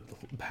over the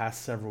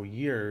past several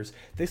years.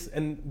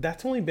 And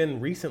that's only been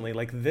recently.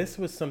 Like, this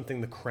was something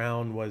the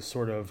Crown was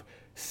sort of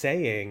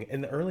saying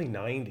in the early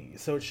 90s.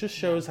 So it just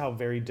shows how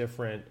very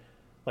different,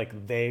 like,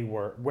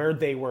 where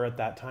they were at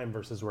that time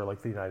versus where,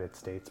 like, the United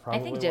States I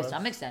probably think was. to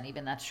some extent,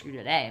 even that's true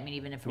today. I mean,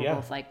 even if we're Yeah.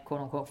 both like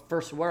quote unquote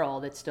first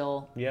world, it's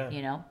still,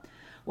 Yeah.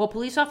 Well,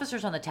 police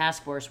officers on the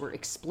task force were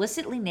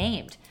explicitly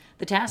named.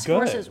 The task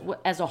Good. force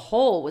as a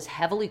whole was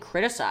heavily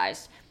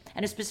criticized,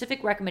 and a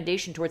specific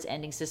recommendation towards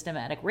ending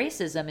systematic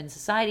racism in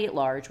society at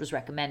large was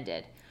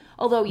recommended.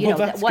 Although, Well,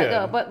 that's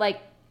good. but like,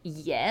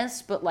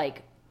 yes, but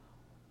like,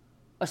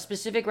 a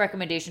specific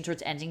recommendation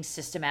towards ending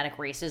systematic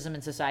racism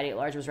in society at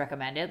large was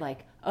recommended. Like,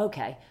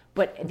 okay,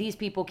 but these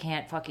people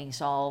can't fucking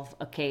solve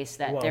a case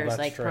that Well, there's that's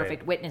like right.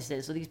 perfect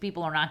witnesses. So these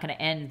people are not going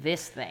to end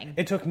this thing.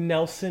 It took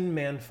Nelson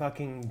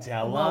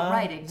Mandela Well,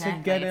 right,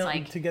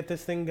 exactly. to get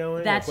this thing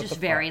going. That's Like, what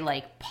just the very fuck?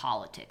 like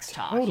politics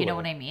talk. Totally. You know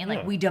what I mean? Like,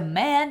 Yeah. we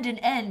demand an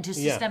end to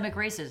Yeah. systemic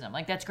racism.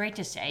 Like, that's great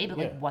to say, but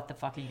like, Yeah. what the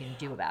fuck are you going to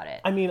do about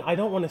it? I mean, I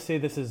don't want to say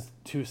this is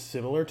too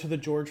similar to the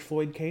George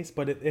Floyd case,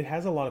 but it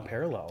has a lot of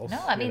parallels. No,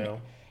 I you mean,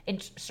 know?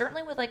 and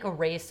certainly with like a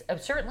race,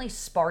 certainly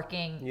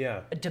sparking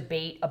Yeah. a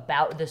debate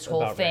about this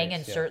whole About thing, race,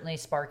 and yeah. certainly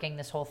sparking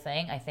this whole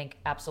thing. I think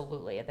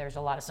absolutely there's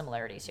a lot of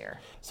similarities here.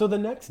 So the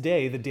next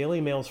day, the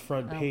Daily Mail's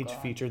front page Oh,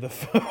 God. featured the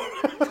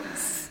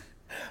photos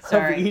of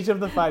Sorry. each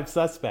of the 5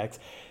 suspects,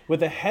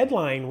 with a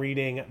headline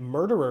reading,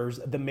 "Murderers,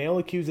 the Mail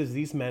accuses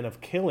these men of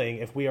killing.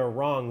 If we are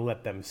wrong,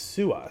 let them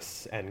sue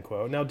us," end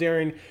quote. Now,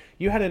 Darren,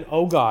 you had an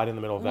 "oh God" in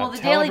the middle of that. Well, the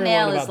Tell Daily everyone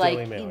Mail about is like,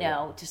 Daily Mail, you yeah.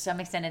 know, to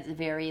some extent it's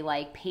very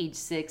like Page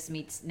 6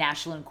 meets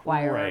National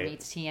Enquirer Right.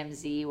 meets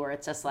TMZ, where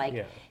it's just like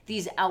Yeah.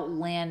 these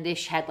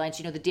outlandish headlines.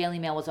 You know, the Daily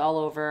Mail was all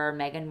over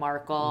Meghan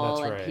Markle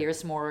That's and right.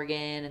 Piers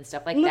Morgan and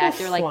stuff like A little that.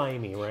 They're like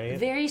slimy, right?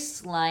 very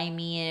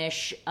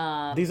slimy-ish.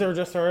 These are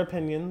just our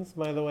opinions,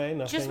 by the way.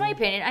 Nothing. Just my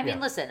opinion. I mean,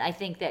 Yeah. listen, I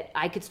think that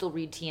I could still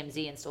read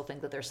TMZ and still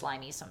think that they're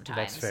slimy sometimes.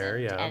 That's fair,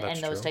 and, yeah, and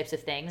that's those true. types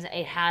of things.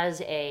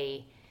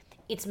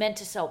 It's meant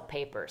to sell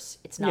papers.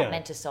 It's not Yeah.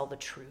 meant to sell the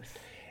truth.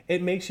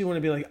 It makes you want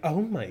to be like,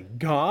 oh my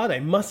God, I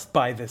must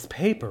buy this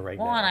paper right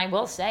Well, now. and I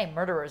will say,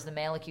 murderers, the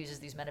Mail accuses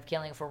these men of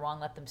killing. If we're wrong,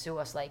 let them sue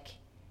us. Like,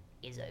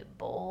 is a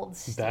bold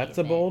statement. That's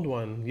a bold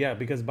one. Yeah,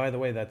 because by the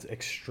way, that's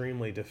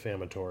extremely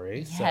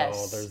defamatory.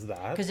 Yes. So there's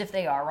that. Because if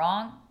they are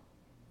wrong,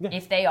 Yeah.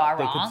 if they are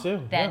They could wrong,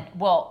 sue, then, yeah.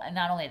 well, and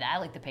not only that,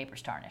 like the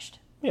paper's tarnished.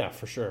 Yeah,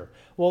 for sure.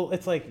 Well,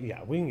 it's like,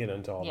 yeah, we can get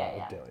into all that Yeah,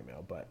 with Daily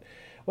Mail, but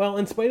well,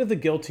 in spite of the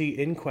guilty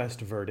inquest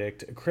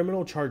verdict,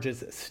 criminal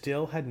charges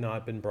still had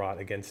not been brought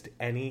against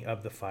any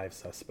of the 5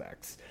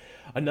 suspects.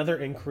 Another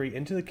inquiry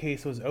into the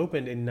case was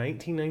opened in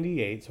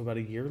 1998, so about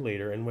a year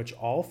later, in which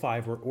all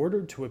 5 were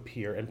ordered to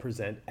appear and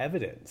present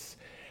evidence.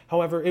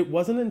 However, it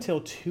wasn't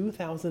until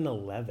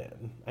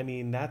 2011. I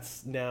mean,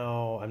 that's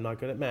now, I'm not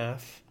good at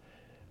math,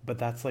 but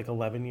that's like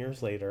 11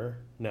 years later.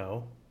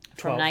 No.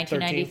 From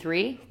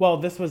 1993? Well,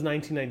 this was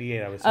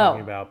 1998 I was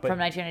talking about. But from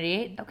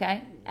 1998?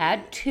 Okay.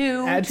 Add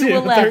 2 add to 2,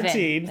 11.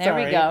 13. There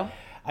Sorry.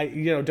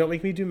 we go. Don't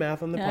make me do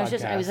math on the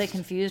podcast. I was like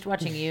confused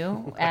watching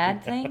you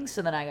add things,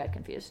 so then I got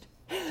confused.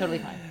 Totally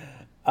fine.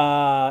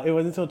 It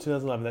wasn't until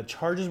 2011 that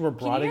charges were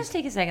brought. Can you guys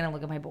take a second and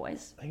look at my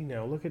boys? I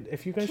know. Look at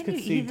if you guys Can could you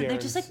see eat them? They're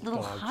Darren's just like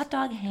little dogs. hot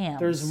dog hams.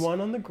 There's one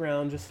on the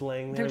ground just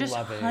laying there They're just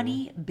loving.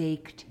 honey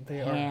baked hams.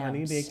 They are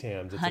honey-baked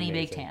hams. It's Honey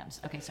baked amazing.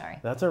 hams. Okay, sorry.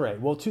 That's all right.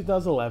 Well,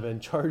 2011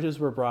 charges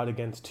were brought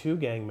against 2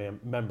 gang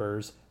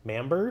members.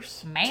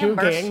 Members? 2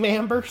 gang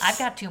members? I've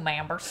got 2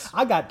 members.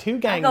 I got 2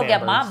 gang I go members.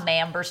 get my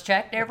members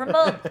checked every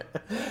month.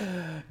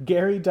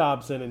 Gary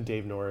Dobson and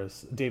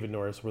David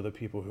Norris were the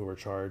people who were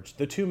charged.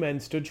 The 2 men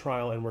stood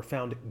trial and were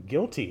found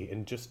guilty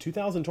in just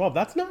 2012.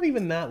 That's not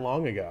even that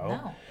long ago.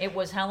 No. It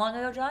was how long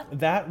ago, John?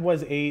 That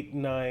was 8,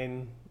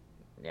 9,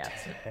 Yeah.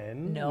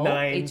 10? No,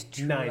 9, it's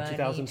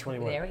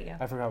 2021. There we go.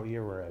 I forgot what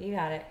year we're in. You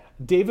got it.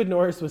 David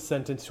Norris was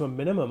sentenced to a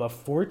minimum of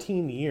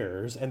 14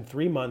 years and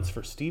 3 months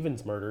for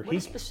Stephen's murder. What a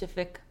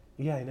specific...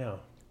 Yeah, I know.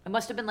 It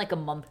must have been like a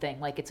month thing.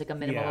 Like it's like a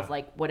minimum Yeah. of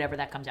like whatever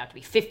that comes out to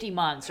be. 50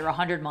 months or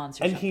 100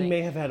 months or And something. he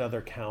may have had other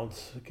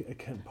counts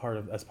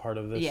as part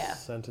of this Yeah.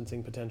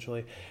 sentencing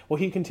potentially. Well,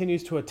 he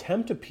continues to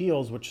attempt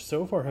appeals, which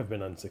so far have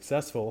been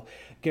unsuccessful.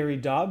 Gary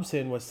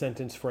Dobson was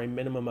sentenced for a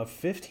minimum of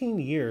 15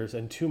 years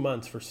and 2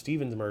 months for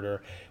Stephen's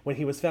murder. When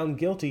he was found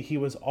guilty, he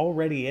was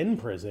already in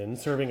prison,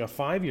 serving a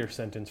 5-year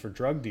sentence for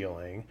drug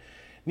dealing.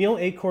 Neil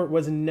Acortt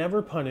was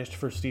never punished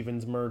for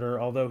Stephen's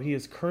murder, although he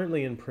is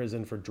currently in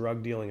prison for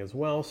drug dealing as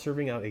well,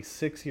 serving out a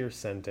 6-year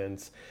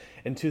sentence.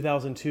 In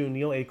 2002,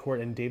 Neil Acortt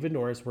and David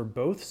Norris were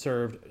both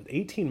served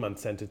 18-month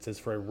sentences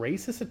for a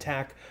racist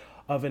attack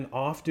of an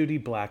off-duty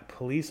black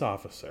police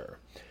officer.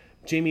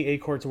 Jamie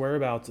Acort's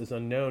whereabouts is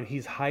unknown.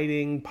 He's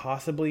hiding,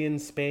 possibly in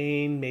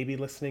Spain, maybe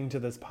listening to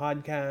this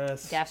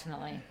podcast.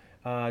 Definitely.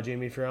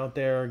 Jamie, if you're out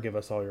there, give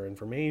us all your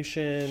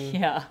information.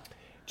 Yeah.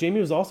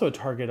 Jamie was also a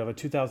target of a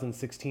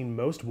 2016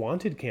 Most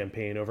Wanted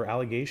campaign over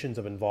allegations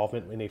of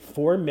involvement in a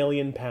 £4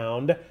 million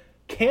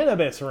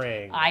cannabis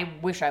ring. I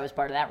wish I was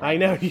part of that. I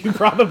know, you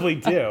probably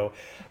do.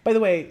 By the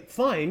way,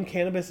 fine,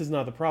 cannabis is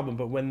not the problem,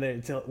 but when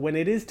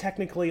it is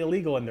technically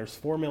illegal and there's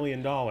 $4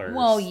 million.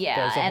 Well, yeah,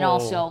 there's a and whole-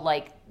 also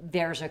like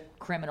there's a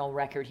criminal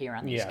record here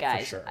on these Yeah, for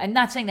guys. sure. I'm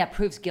not saying that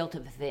proves guilt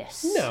of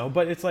this. No,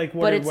 but it's like,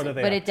 what are they But up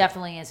it to?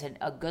 definitely isn't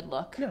a good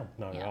look. No,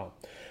 not at all.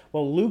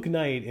 Well, Luke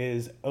Knight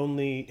is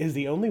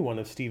the only one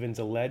of Stephen's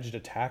alleged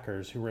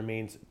attackers who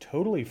remains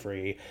totally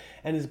free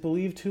and is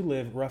believed to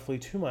live roughly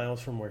 2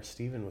 miles from where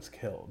Stephen was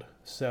killed.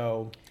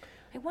 So,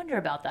 I wonder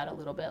about that a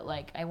little bit.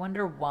 Like, I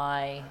wonder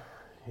why.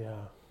 yeah.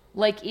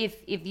 Like,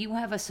 if you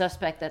have a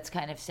suspect that's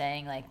kind of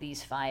saying like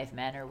these 5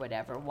 men or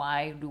whatever,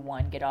 why do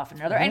one get off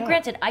another? And Yeah.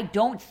 granted, I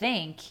don't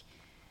think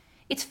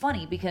it's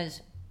funny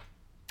because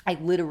I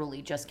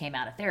literally just came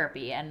out of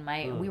therapy and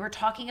we were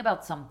talking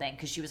about something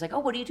because she was like, oh,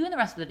 what are you doing the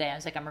rest of the day? I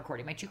was like, I'm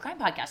recording my true crime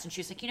podcast. And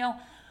she was like,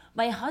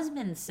 my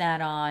husband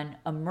sat on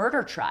a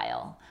murder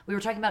trial. We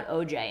were talking about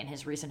OJ and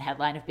his recent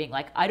headline of being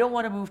like, I don't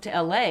want to move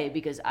to LA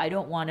because I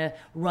don't want to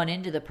run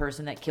into the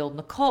person that killed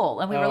Nicole.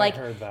 And we were I like,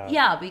 heard that.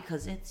 yeah,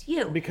 because it's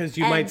you. Because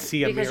you might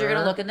see a Because you're going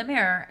mirror. to look in the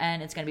mirror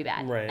and it's going to be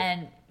bad. Right.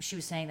 And she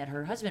was saying that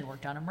her husband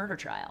worked on a murder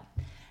trial.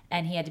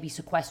 And he had to be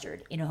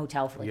sequestered in a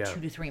hotel for like Yeah. 2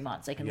 to 3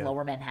 months, like in Yeah.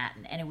 lower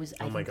Manhattan. And it was,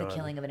 I my think, the God.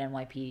 killing of an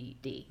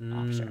NYPD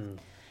officer.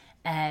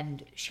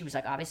 And she was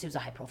like, obviously, it was a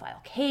high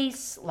profile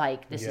case.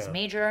 Like, this is Yeah.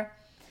 major.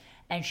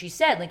 And she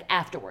said, like,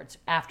 afterwards,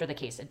 after the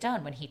case had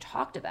done, when he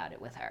talked about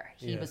it with her,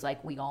 he Yeah. was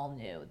like, we all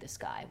knew this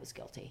guy was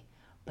guilty,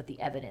 but the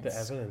evidence,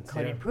 evidence,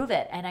 couldn't yeah. prove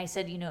it. And I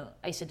said,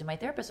 I said to my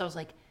therapist, I was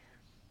like,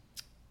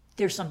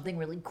 there's something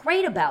really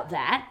great about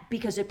that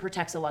because it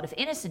protects a lot of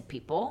innocent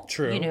people.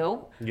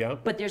 True. Yeah.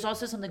 But there's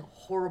also something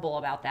horrible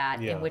about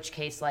that, Yeah. in which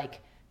case,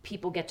 like,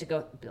 people get to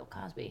go, Bill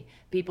Cosby,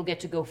 people get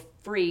to go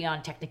free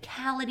on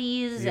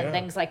technicalities Yeah. and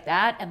things like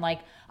that. And, like,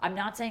 I'm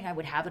not saying I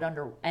would have it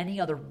under any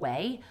other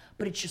way,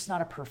 but it's just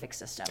not a perfect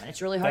system. And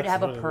it's really hard to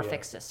That's have a what it-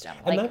 perfect yeah. system.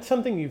 And Like, that's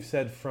something you've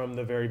said from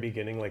the very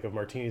beginning, like of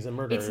Martinis and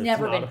Murder. It's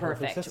never not been a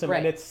perfect, system.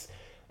 right. And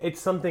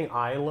it's something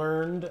I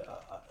learned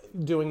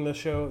doing the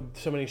show,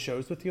 so many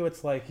shows with you.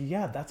 It's like,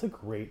 yeah, that's a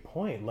great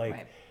point. Like,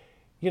 Right.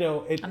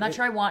 I'm not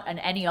sure I want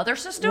any other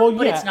system, Well,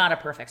 but yeah. it's not a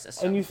perfect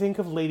system. And you think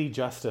of Lady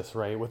Justice,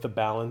 right, with the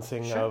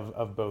balancing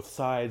of both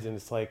sides, and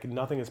it's like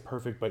nothing is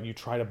perfect, but you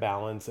try to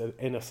balance it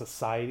in a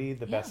society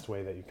the best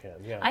way that you can.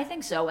 Yeah, I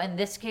think so. And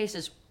this case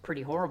is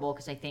pretty horrible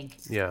because I think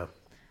yeah,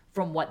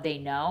 from what they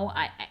know,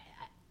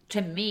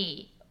 to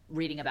me,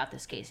 reading about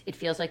this case, it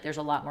feels like there's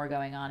a lot more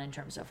going on in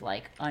terms of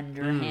like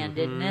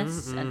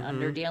underhandedness and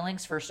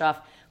underdealings. First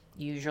off,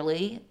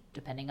 usually,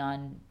 depending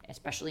on,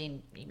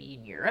 especially maybe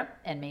in Europe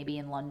and maybe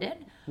in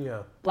London,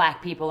 yeah.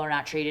 black people are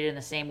not treated in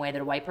the same way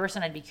that a white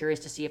person. I'd be curious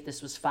to see if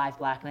this was 5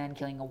 black men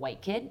killing a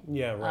white kid.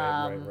 Yeah,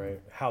 right.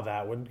 How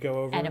that would go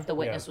over. And if the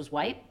witness was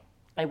white,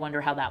 I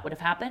wonder how that would have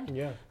happened.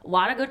 Yeah. A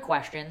lot of good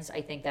questions,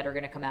 I think, that are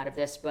going to come out of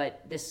this,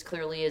 but this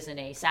clearly isn't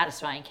a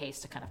satisfying case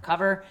to kind of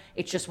cover.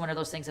 It's just one of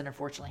those things that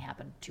unfortunately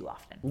happen too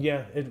often.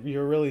 Yeah,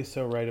 you're really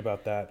so right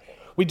about that.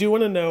 We do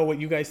want to know what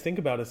you guys think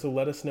about it, so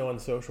let us know on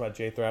social at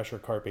JThrasher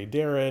Carpe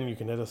Darren. You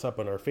can hit us up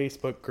on our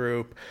Facebook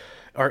group,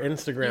 our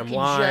Instagram You can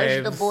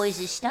Live. judge the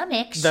boys'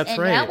 stomachs, That's and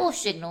right. that will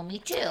signal me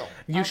too.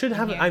 You should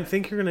have. here. I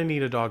think you're going to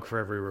need a dog for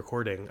every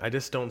recording. I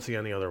just don't see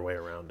any other way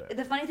around it.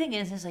 The funny thing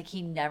is like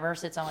he never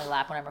sits on my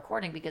lap when I'm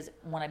recording because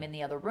when I'm in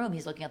the other room,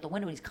 he's looking out the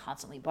window and he's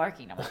constantly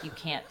barking. I'm like, you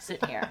can't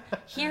sit here.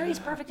 Here he's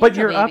perfect. But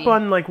angel, you're baby. up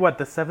on like what,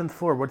 the 7th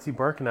floor? What's he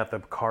barking at? The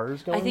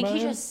cars going I think by? he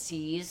just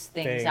sees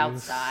things Things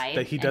outside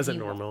that he and doesn't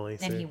normally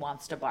and see. he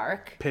wants to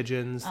bark.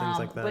 Pigeons, things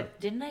like that. But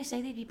didn't I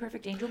say they'd be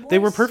perfect angel boys? They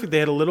were perfect. They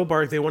had a little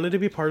bark. They wanted to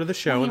be part of the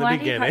show You in the wanted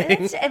to be part of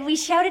beginning. this? And we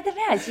shouted them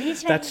out. See,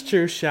 it's That's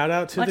true. Shout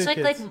out to much the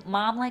kids. like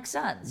mom like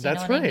sons. You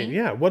That's know what right. I mean?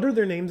 Yeah. What are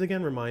their names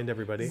again? Remind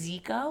everybody.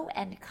 Zico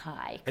and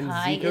Kai. And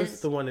Kai Zico's is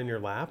the one in your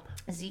lap.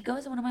 Zico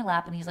is the one on my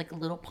lap, and he's like a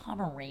little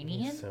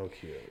Pomeranian. So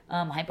cute.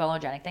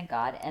 Hypoallergenic, thank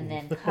God. And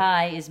then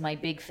Kai is my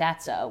big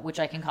fatso, which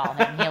I can call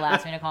him. He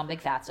allows me to call him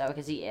Big Fatso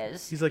because he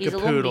is. He's like a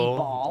little poodle.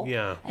 meatball.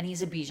 Yeah. And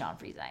he's a Bichon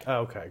Frise. Oh,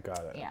 okay,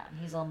 got it. Yeah,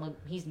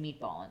 he's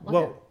meatballing.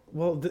 Look at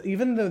Well,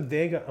 even though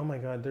they got, oh my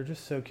God, they're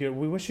just so cute.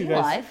 We wish you he guys.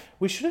 alive?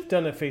 We should have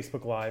done a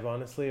Facebook Live,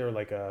 honestly, or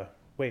like a.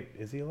 Wait,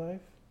 is he alive?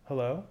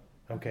 Hello.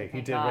 Okay, he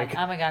Thank did God. wake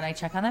up. Oh my God, I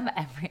check on them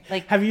every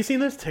like. Have you seen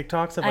those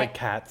TikToks of like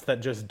cats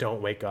that just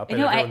don't wake up You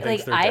and know, everyone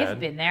thinks they're dead? I've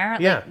been there.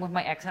 Yeah. Like, with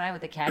my ex and I,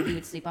 with the cat, he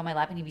would sleep on my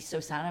lap and he'd be so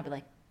sad. And I'd be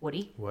like,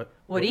 Woody? What?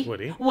 Woody?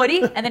 Woody?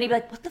 Woody? And then he'd be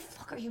like, what the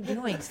fuck are you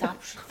doing?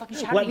 Stop fucking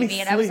shouting Let at me me.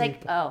 And I was sleep.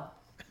 like, oh,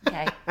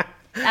 okay.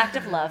 Act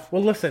of love.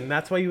 Well, listen,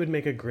 that's why you would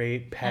make a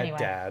great pet Anyway.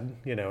 dad.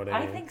 You know what I I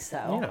mean? think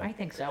so. Yeah. I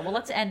think so. Well,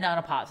 let's end on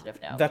a positive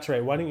note. That's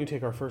right. Why don't you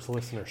take our first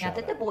listener Not shout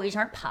that the out? boys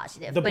aren't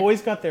positive. The but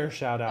boys got their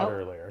shout out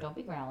earlier. Don't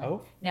be growling.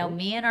 Oh. Now,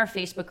 me and our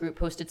Facebook group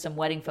posted some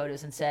wedding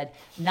photos and said,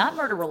 not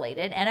murder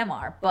related,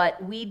 NMR,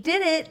 but we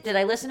did it. Did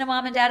I listen to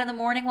mom and dad in the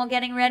morning while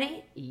getting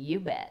ready? You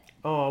bet.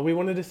 Oh, we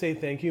wanted to say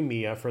thank you,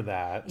 Mia, for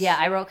that. Yeah,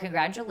 I wrote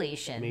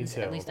congratulations. Me too.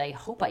 At least I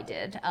hope I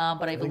did.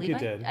 But I believe you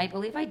did. I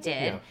believe I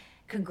did. Yeah.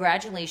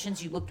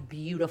 Congratulations, you looked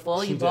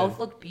beautiful. She You did. both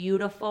looked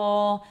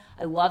beautiful.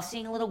 I love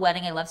seeing a little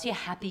wedding. I love seeing a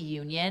happy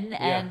union.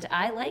 And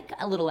I like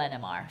a little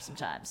NMR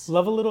sometimes.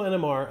 Love a little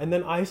NMR. And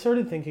then I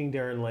started thinking,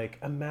 Darren, like,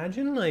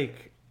 imagine,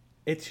 like,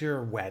 it's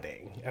your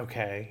wedding,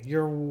 okay?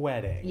 Your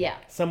wedding. Yeah.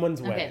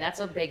 Someone's wedding. Okay, that's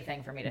a big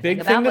thing for me to Big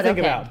think thing about. to think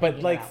okay, about. But,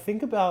 thinking like, about.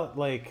 think about,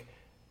 like,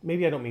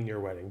 maybe I don't mean your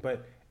wedding,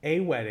 but a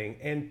wedding,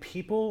 and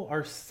people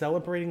are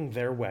celebrating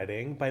their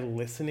wedding by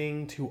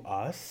listening to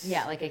us.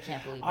 Yeah, like I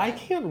can't believe I that.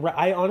 can't.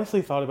 I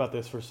honestly thought about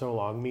this for so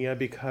long, Mia,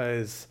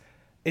 because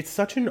it's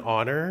such an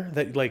honor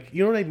that, like,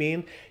 you know what I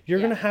mean? You're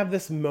Yeah. going to have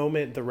this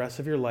moment the rest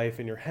of your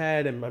life in your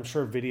head, and I'm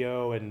sure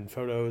video and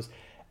photos,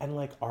 and,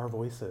 like, our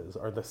voices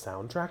are the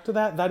soundtrack to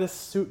that. That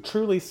is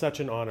truly such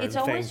an honor. It's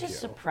and always thank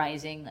just you.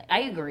 surprising. I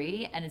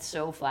agree, and it's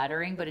so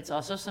flattering, but it's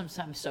also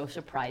sometimes so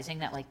surprising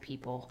that like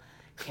people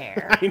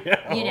care. I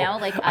know. You know,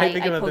 like I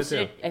think about that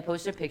posted too. I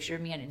posted a picture of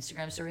me on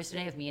Instagram stories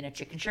today of me in a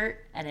chicken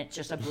shirt, and it's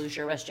just a blue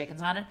shirt with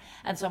chickens on it.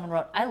 And someone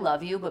wrote, "I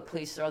love you, but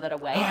please throw that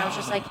away." And I was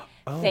just like,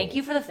 "Thank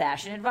you for the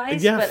fashion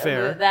advice." Yeah, but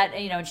fair.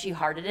 that, you know, and she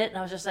hearted it, and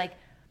I was just like.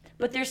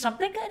 But there's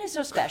something kind of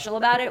so special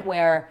about it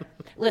where,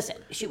 listen,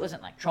 she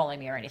wasn't like trolling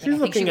me or anything. She was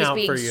I think she looking was out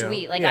being for you.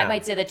 sweet. Like Yeah. I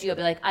might say that to you, I'll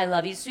be like, "I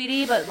love you,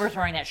 sweetie," but we're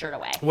throwing that shirt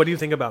away. What do you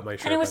think about my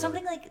shirt? And it was by the way?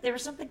 something like there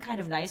was something kind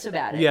of nice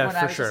about it. Yeah, when I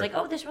for was sure. just like,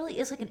 oh, this really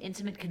is like an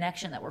intimate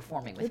connection that we're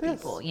forming with It is.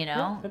 people, you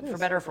know, Yeah, it for is.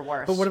 better or for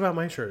worse. But what about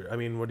my shirt? I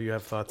mean, what do you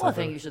have thoughts Well, I on?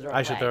 think you should throw it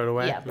I should away. throw it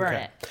away? Yeah, burn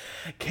okay. it.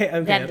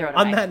 Okay. Then throw it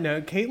On away. that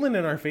note, Caitlin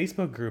in our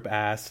Facebook group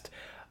asked,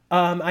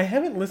 I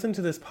haven't listened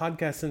to this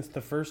podcast since the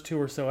first 2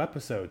 or so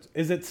episodes.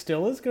 Is it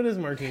still as good as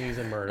Martinis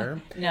and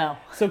Murder? No.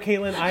 So,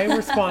 Caitlin, I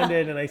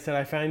responded and I said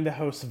I find the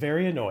host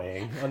very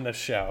annoying on this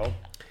show.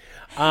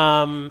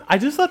 I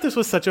just thought this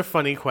was such a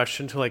funny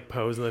question to like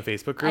pose in the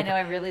Facebook group. I know,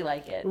 I really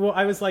like it. Well,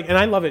 I was like, and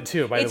I love it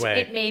too, by the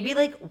way. It may be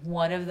like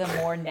one of the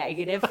more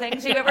negative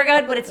things you've ever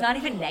got, but it's not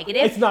even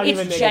negative. It's not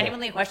even negative.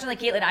 genuinely a question. Like,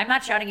 Caitlin, I'm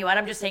not shouting you out.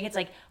 I'm just saying it's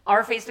like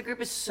our Facebook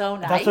group is so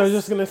nice. That's what I was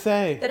just gonna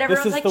say. That This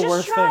everyone's is like, the just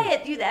worst try thing.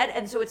 it, do that.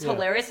 And so it's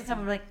hilarious. And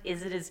someone's like,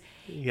 is it as...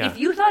 Yeah. If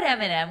you thought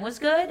Eminem was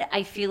good,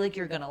 I feel like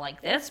you're going to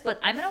like this. But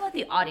I'm going to let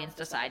the audience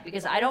decide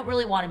because I don't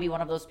really want to be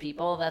one of those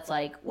people that's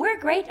like, we're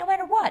great no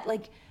matter what.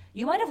 Like,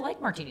 You might have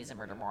liked Martinis and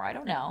Murder more. I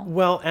don't know.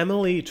 Well,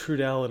 Emily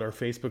Trudell in our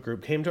Facebook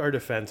group came to our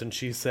defense and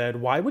she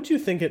said, "Why would you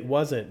think it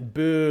wasn't?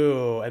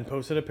 Boo," and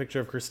posted a picture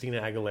of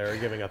Christina Aguilera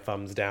giving a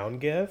thumbs down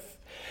gif.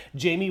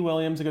 Jamie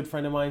Williams, a good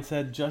friend of mine,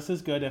 said, "Just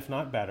as good, if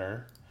not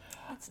better."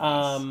 That's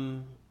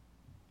nice.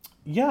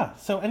 Yeah,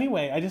 so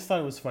anyway, I just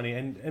thought it was funny.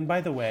 And by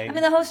the way, I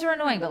mean, the hosts are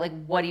annoying, but like,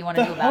 what do you want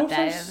to do about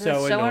hosts that? are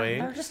so annoying.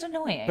 They're just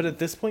annoying. but at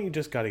this point, you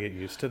just got to get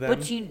used to them.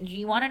 But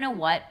you want to know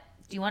what?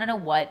 Do you want to know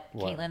what,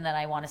 Caitlin, that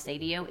I want to say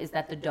to you? Is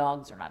that the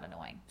dogs are not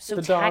annoying. So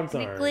The dogs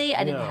technically,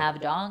 aren't. I didn't No. have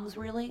dogs,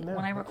 really, No,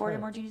 when I that's recorded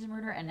right. Martinis and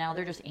Murder, and now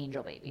they're just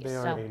angel babies. They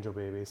are So, angel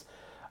babies.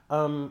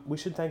 We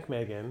should thank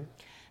Megan.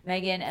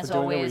 Megan, as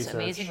doing the always, research.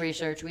 amazing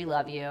research. We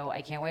love you.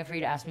 I can't wait for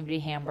you to ask me to be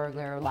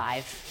Hamburger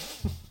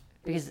live.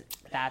 Because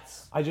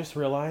that's... I just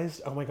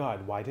realized, oh my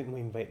God, why didn't we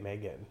invite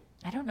Megan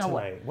I don't know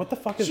what... tonight? What the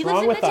fuck is She lives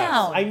wrong in with us?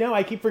 Midtown. I know,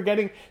 I keep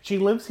forgetting. She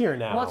lives here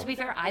now. Well, to be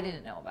fair, I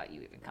didn't know about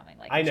you even coming.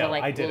 Like, I know, until,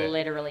 like, I did it.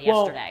 literally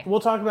Well, yesterday. we'll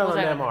talk about it We'll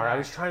on talk about NMR. it. I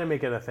was trying to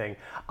make it a thing.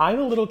 I'm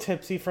a little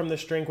tipsy from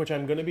this drink, which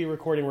I'm going to be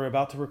recording. We're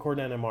about to record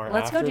NMR.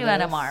 Let's go after do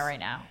this. NMR right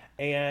now.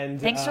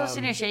 And Thanks for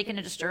listening to Shaken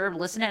and Disturbed.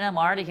 Listen to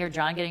NMR to hear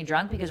John getting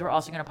drunk because we're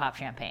also going to pop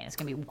champagne. It's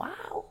going to be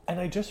wow. And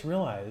I just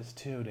realized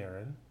too,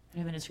 Darren. We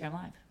have an Instagram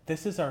Live. We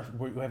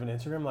have an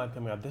Instagram live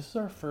coming up. This is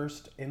our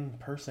first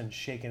in-person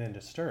Shaken and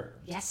Disturbed.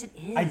 Yes, it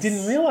is. I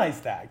didn't realize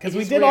that because It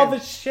we is did all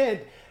weird. this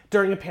shit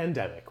during a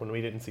pandemic when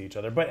we didn't see each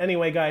other. But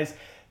anyway, guys,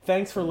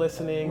 thanks for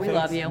listening. We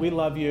love you. We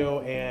love you.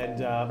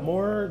 And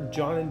more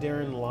John and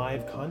Darren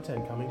live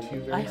content coming to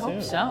you very I soon.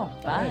 hope so. All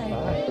right,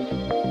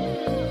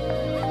 Bye.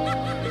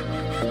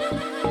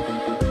 bye.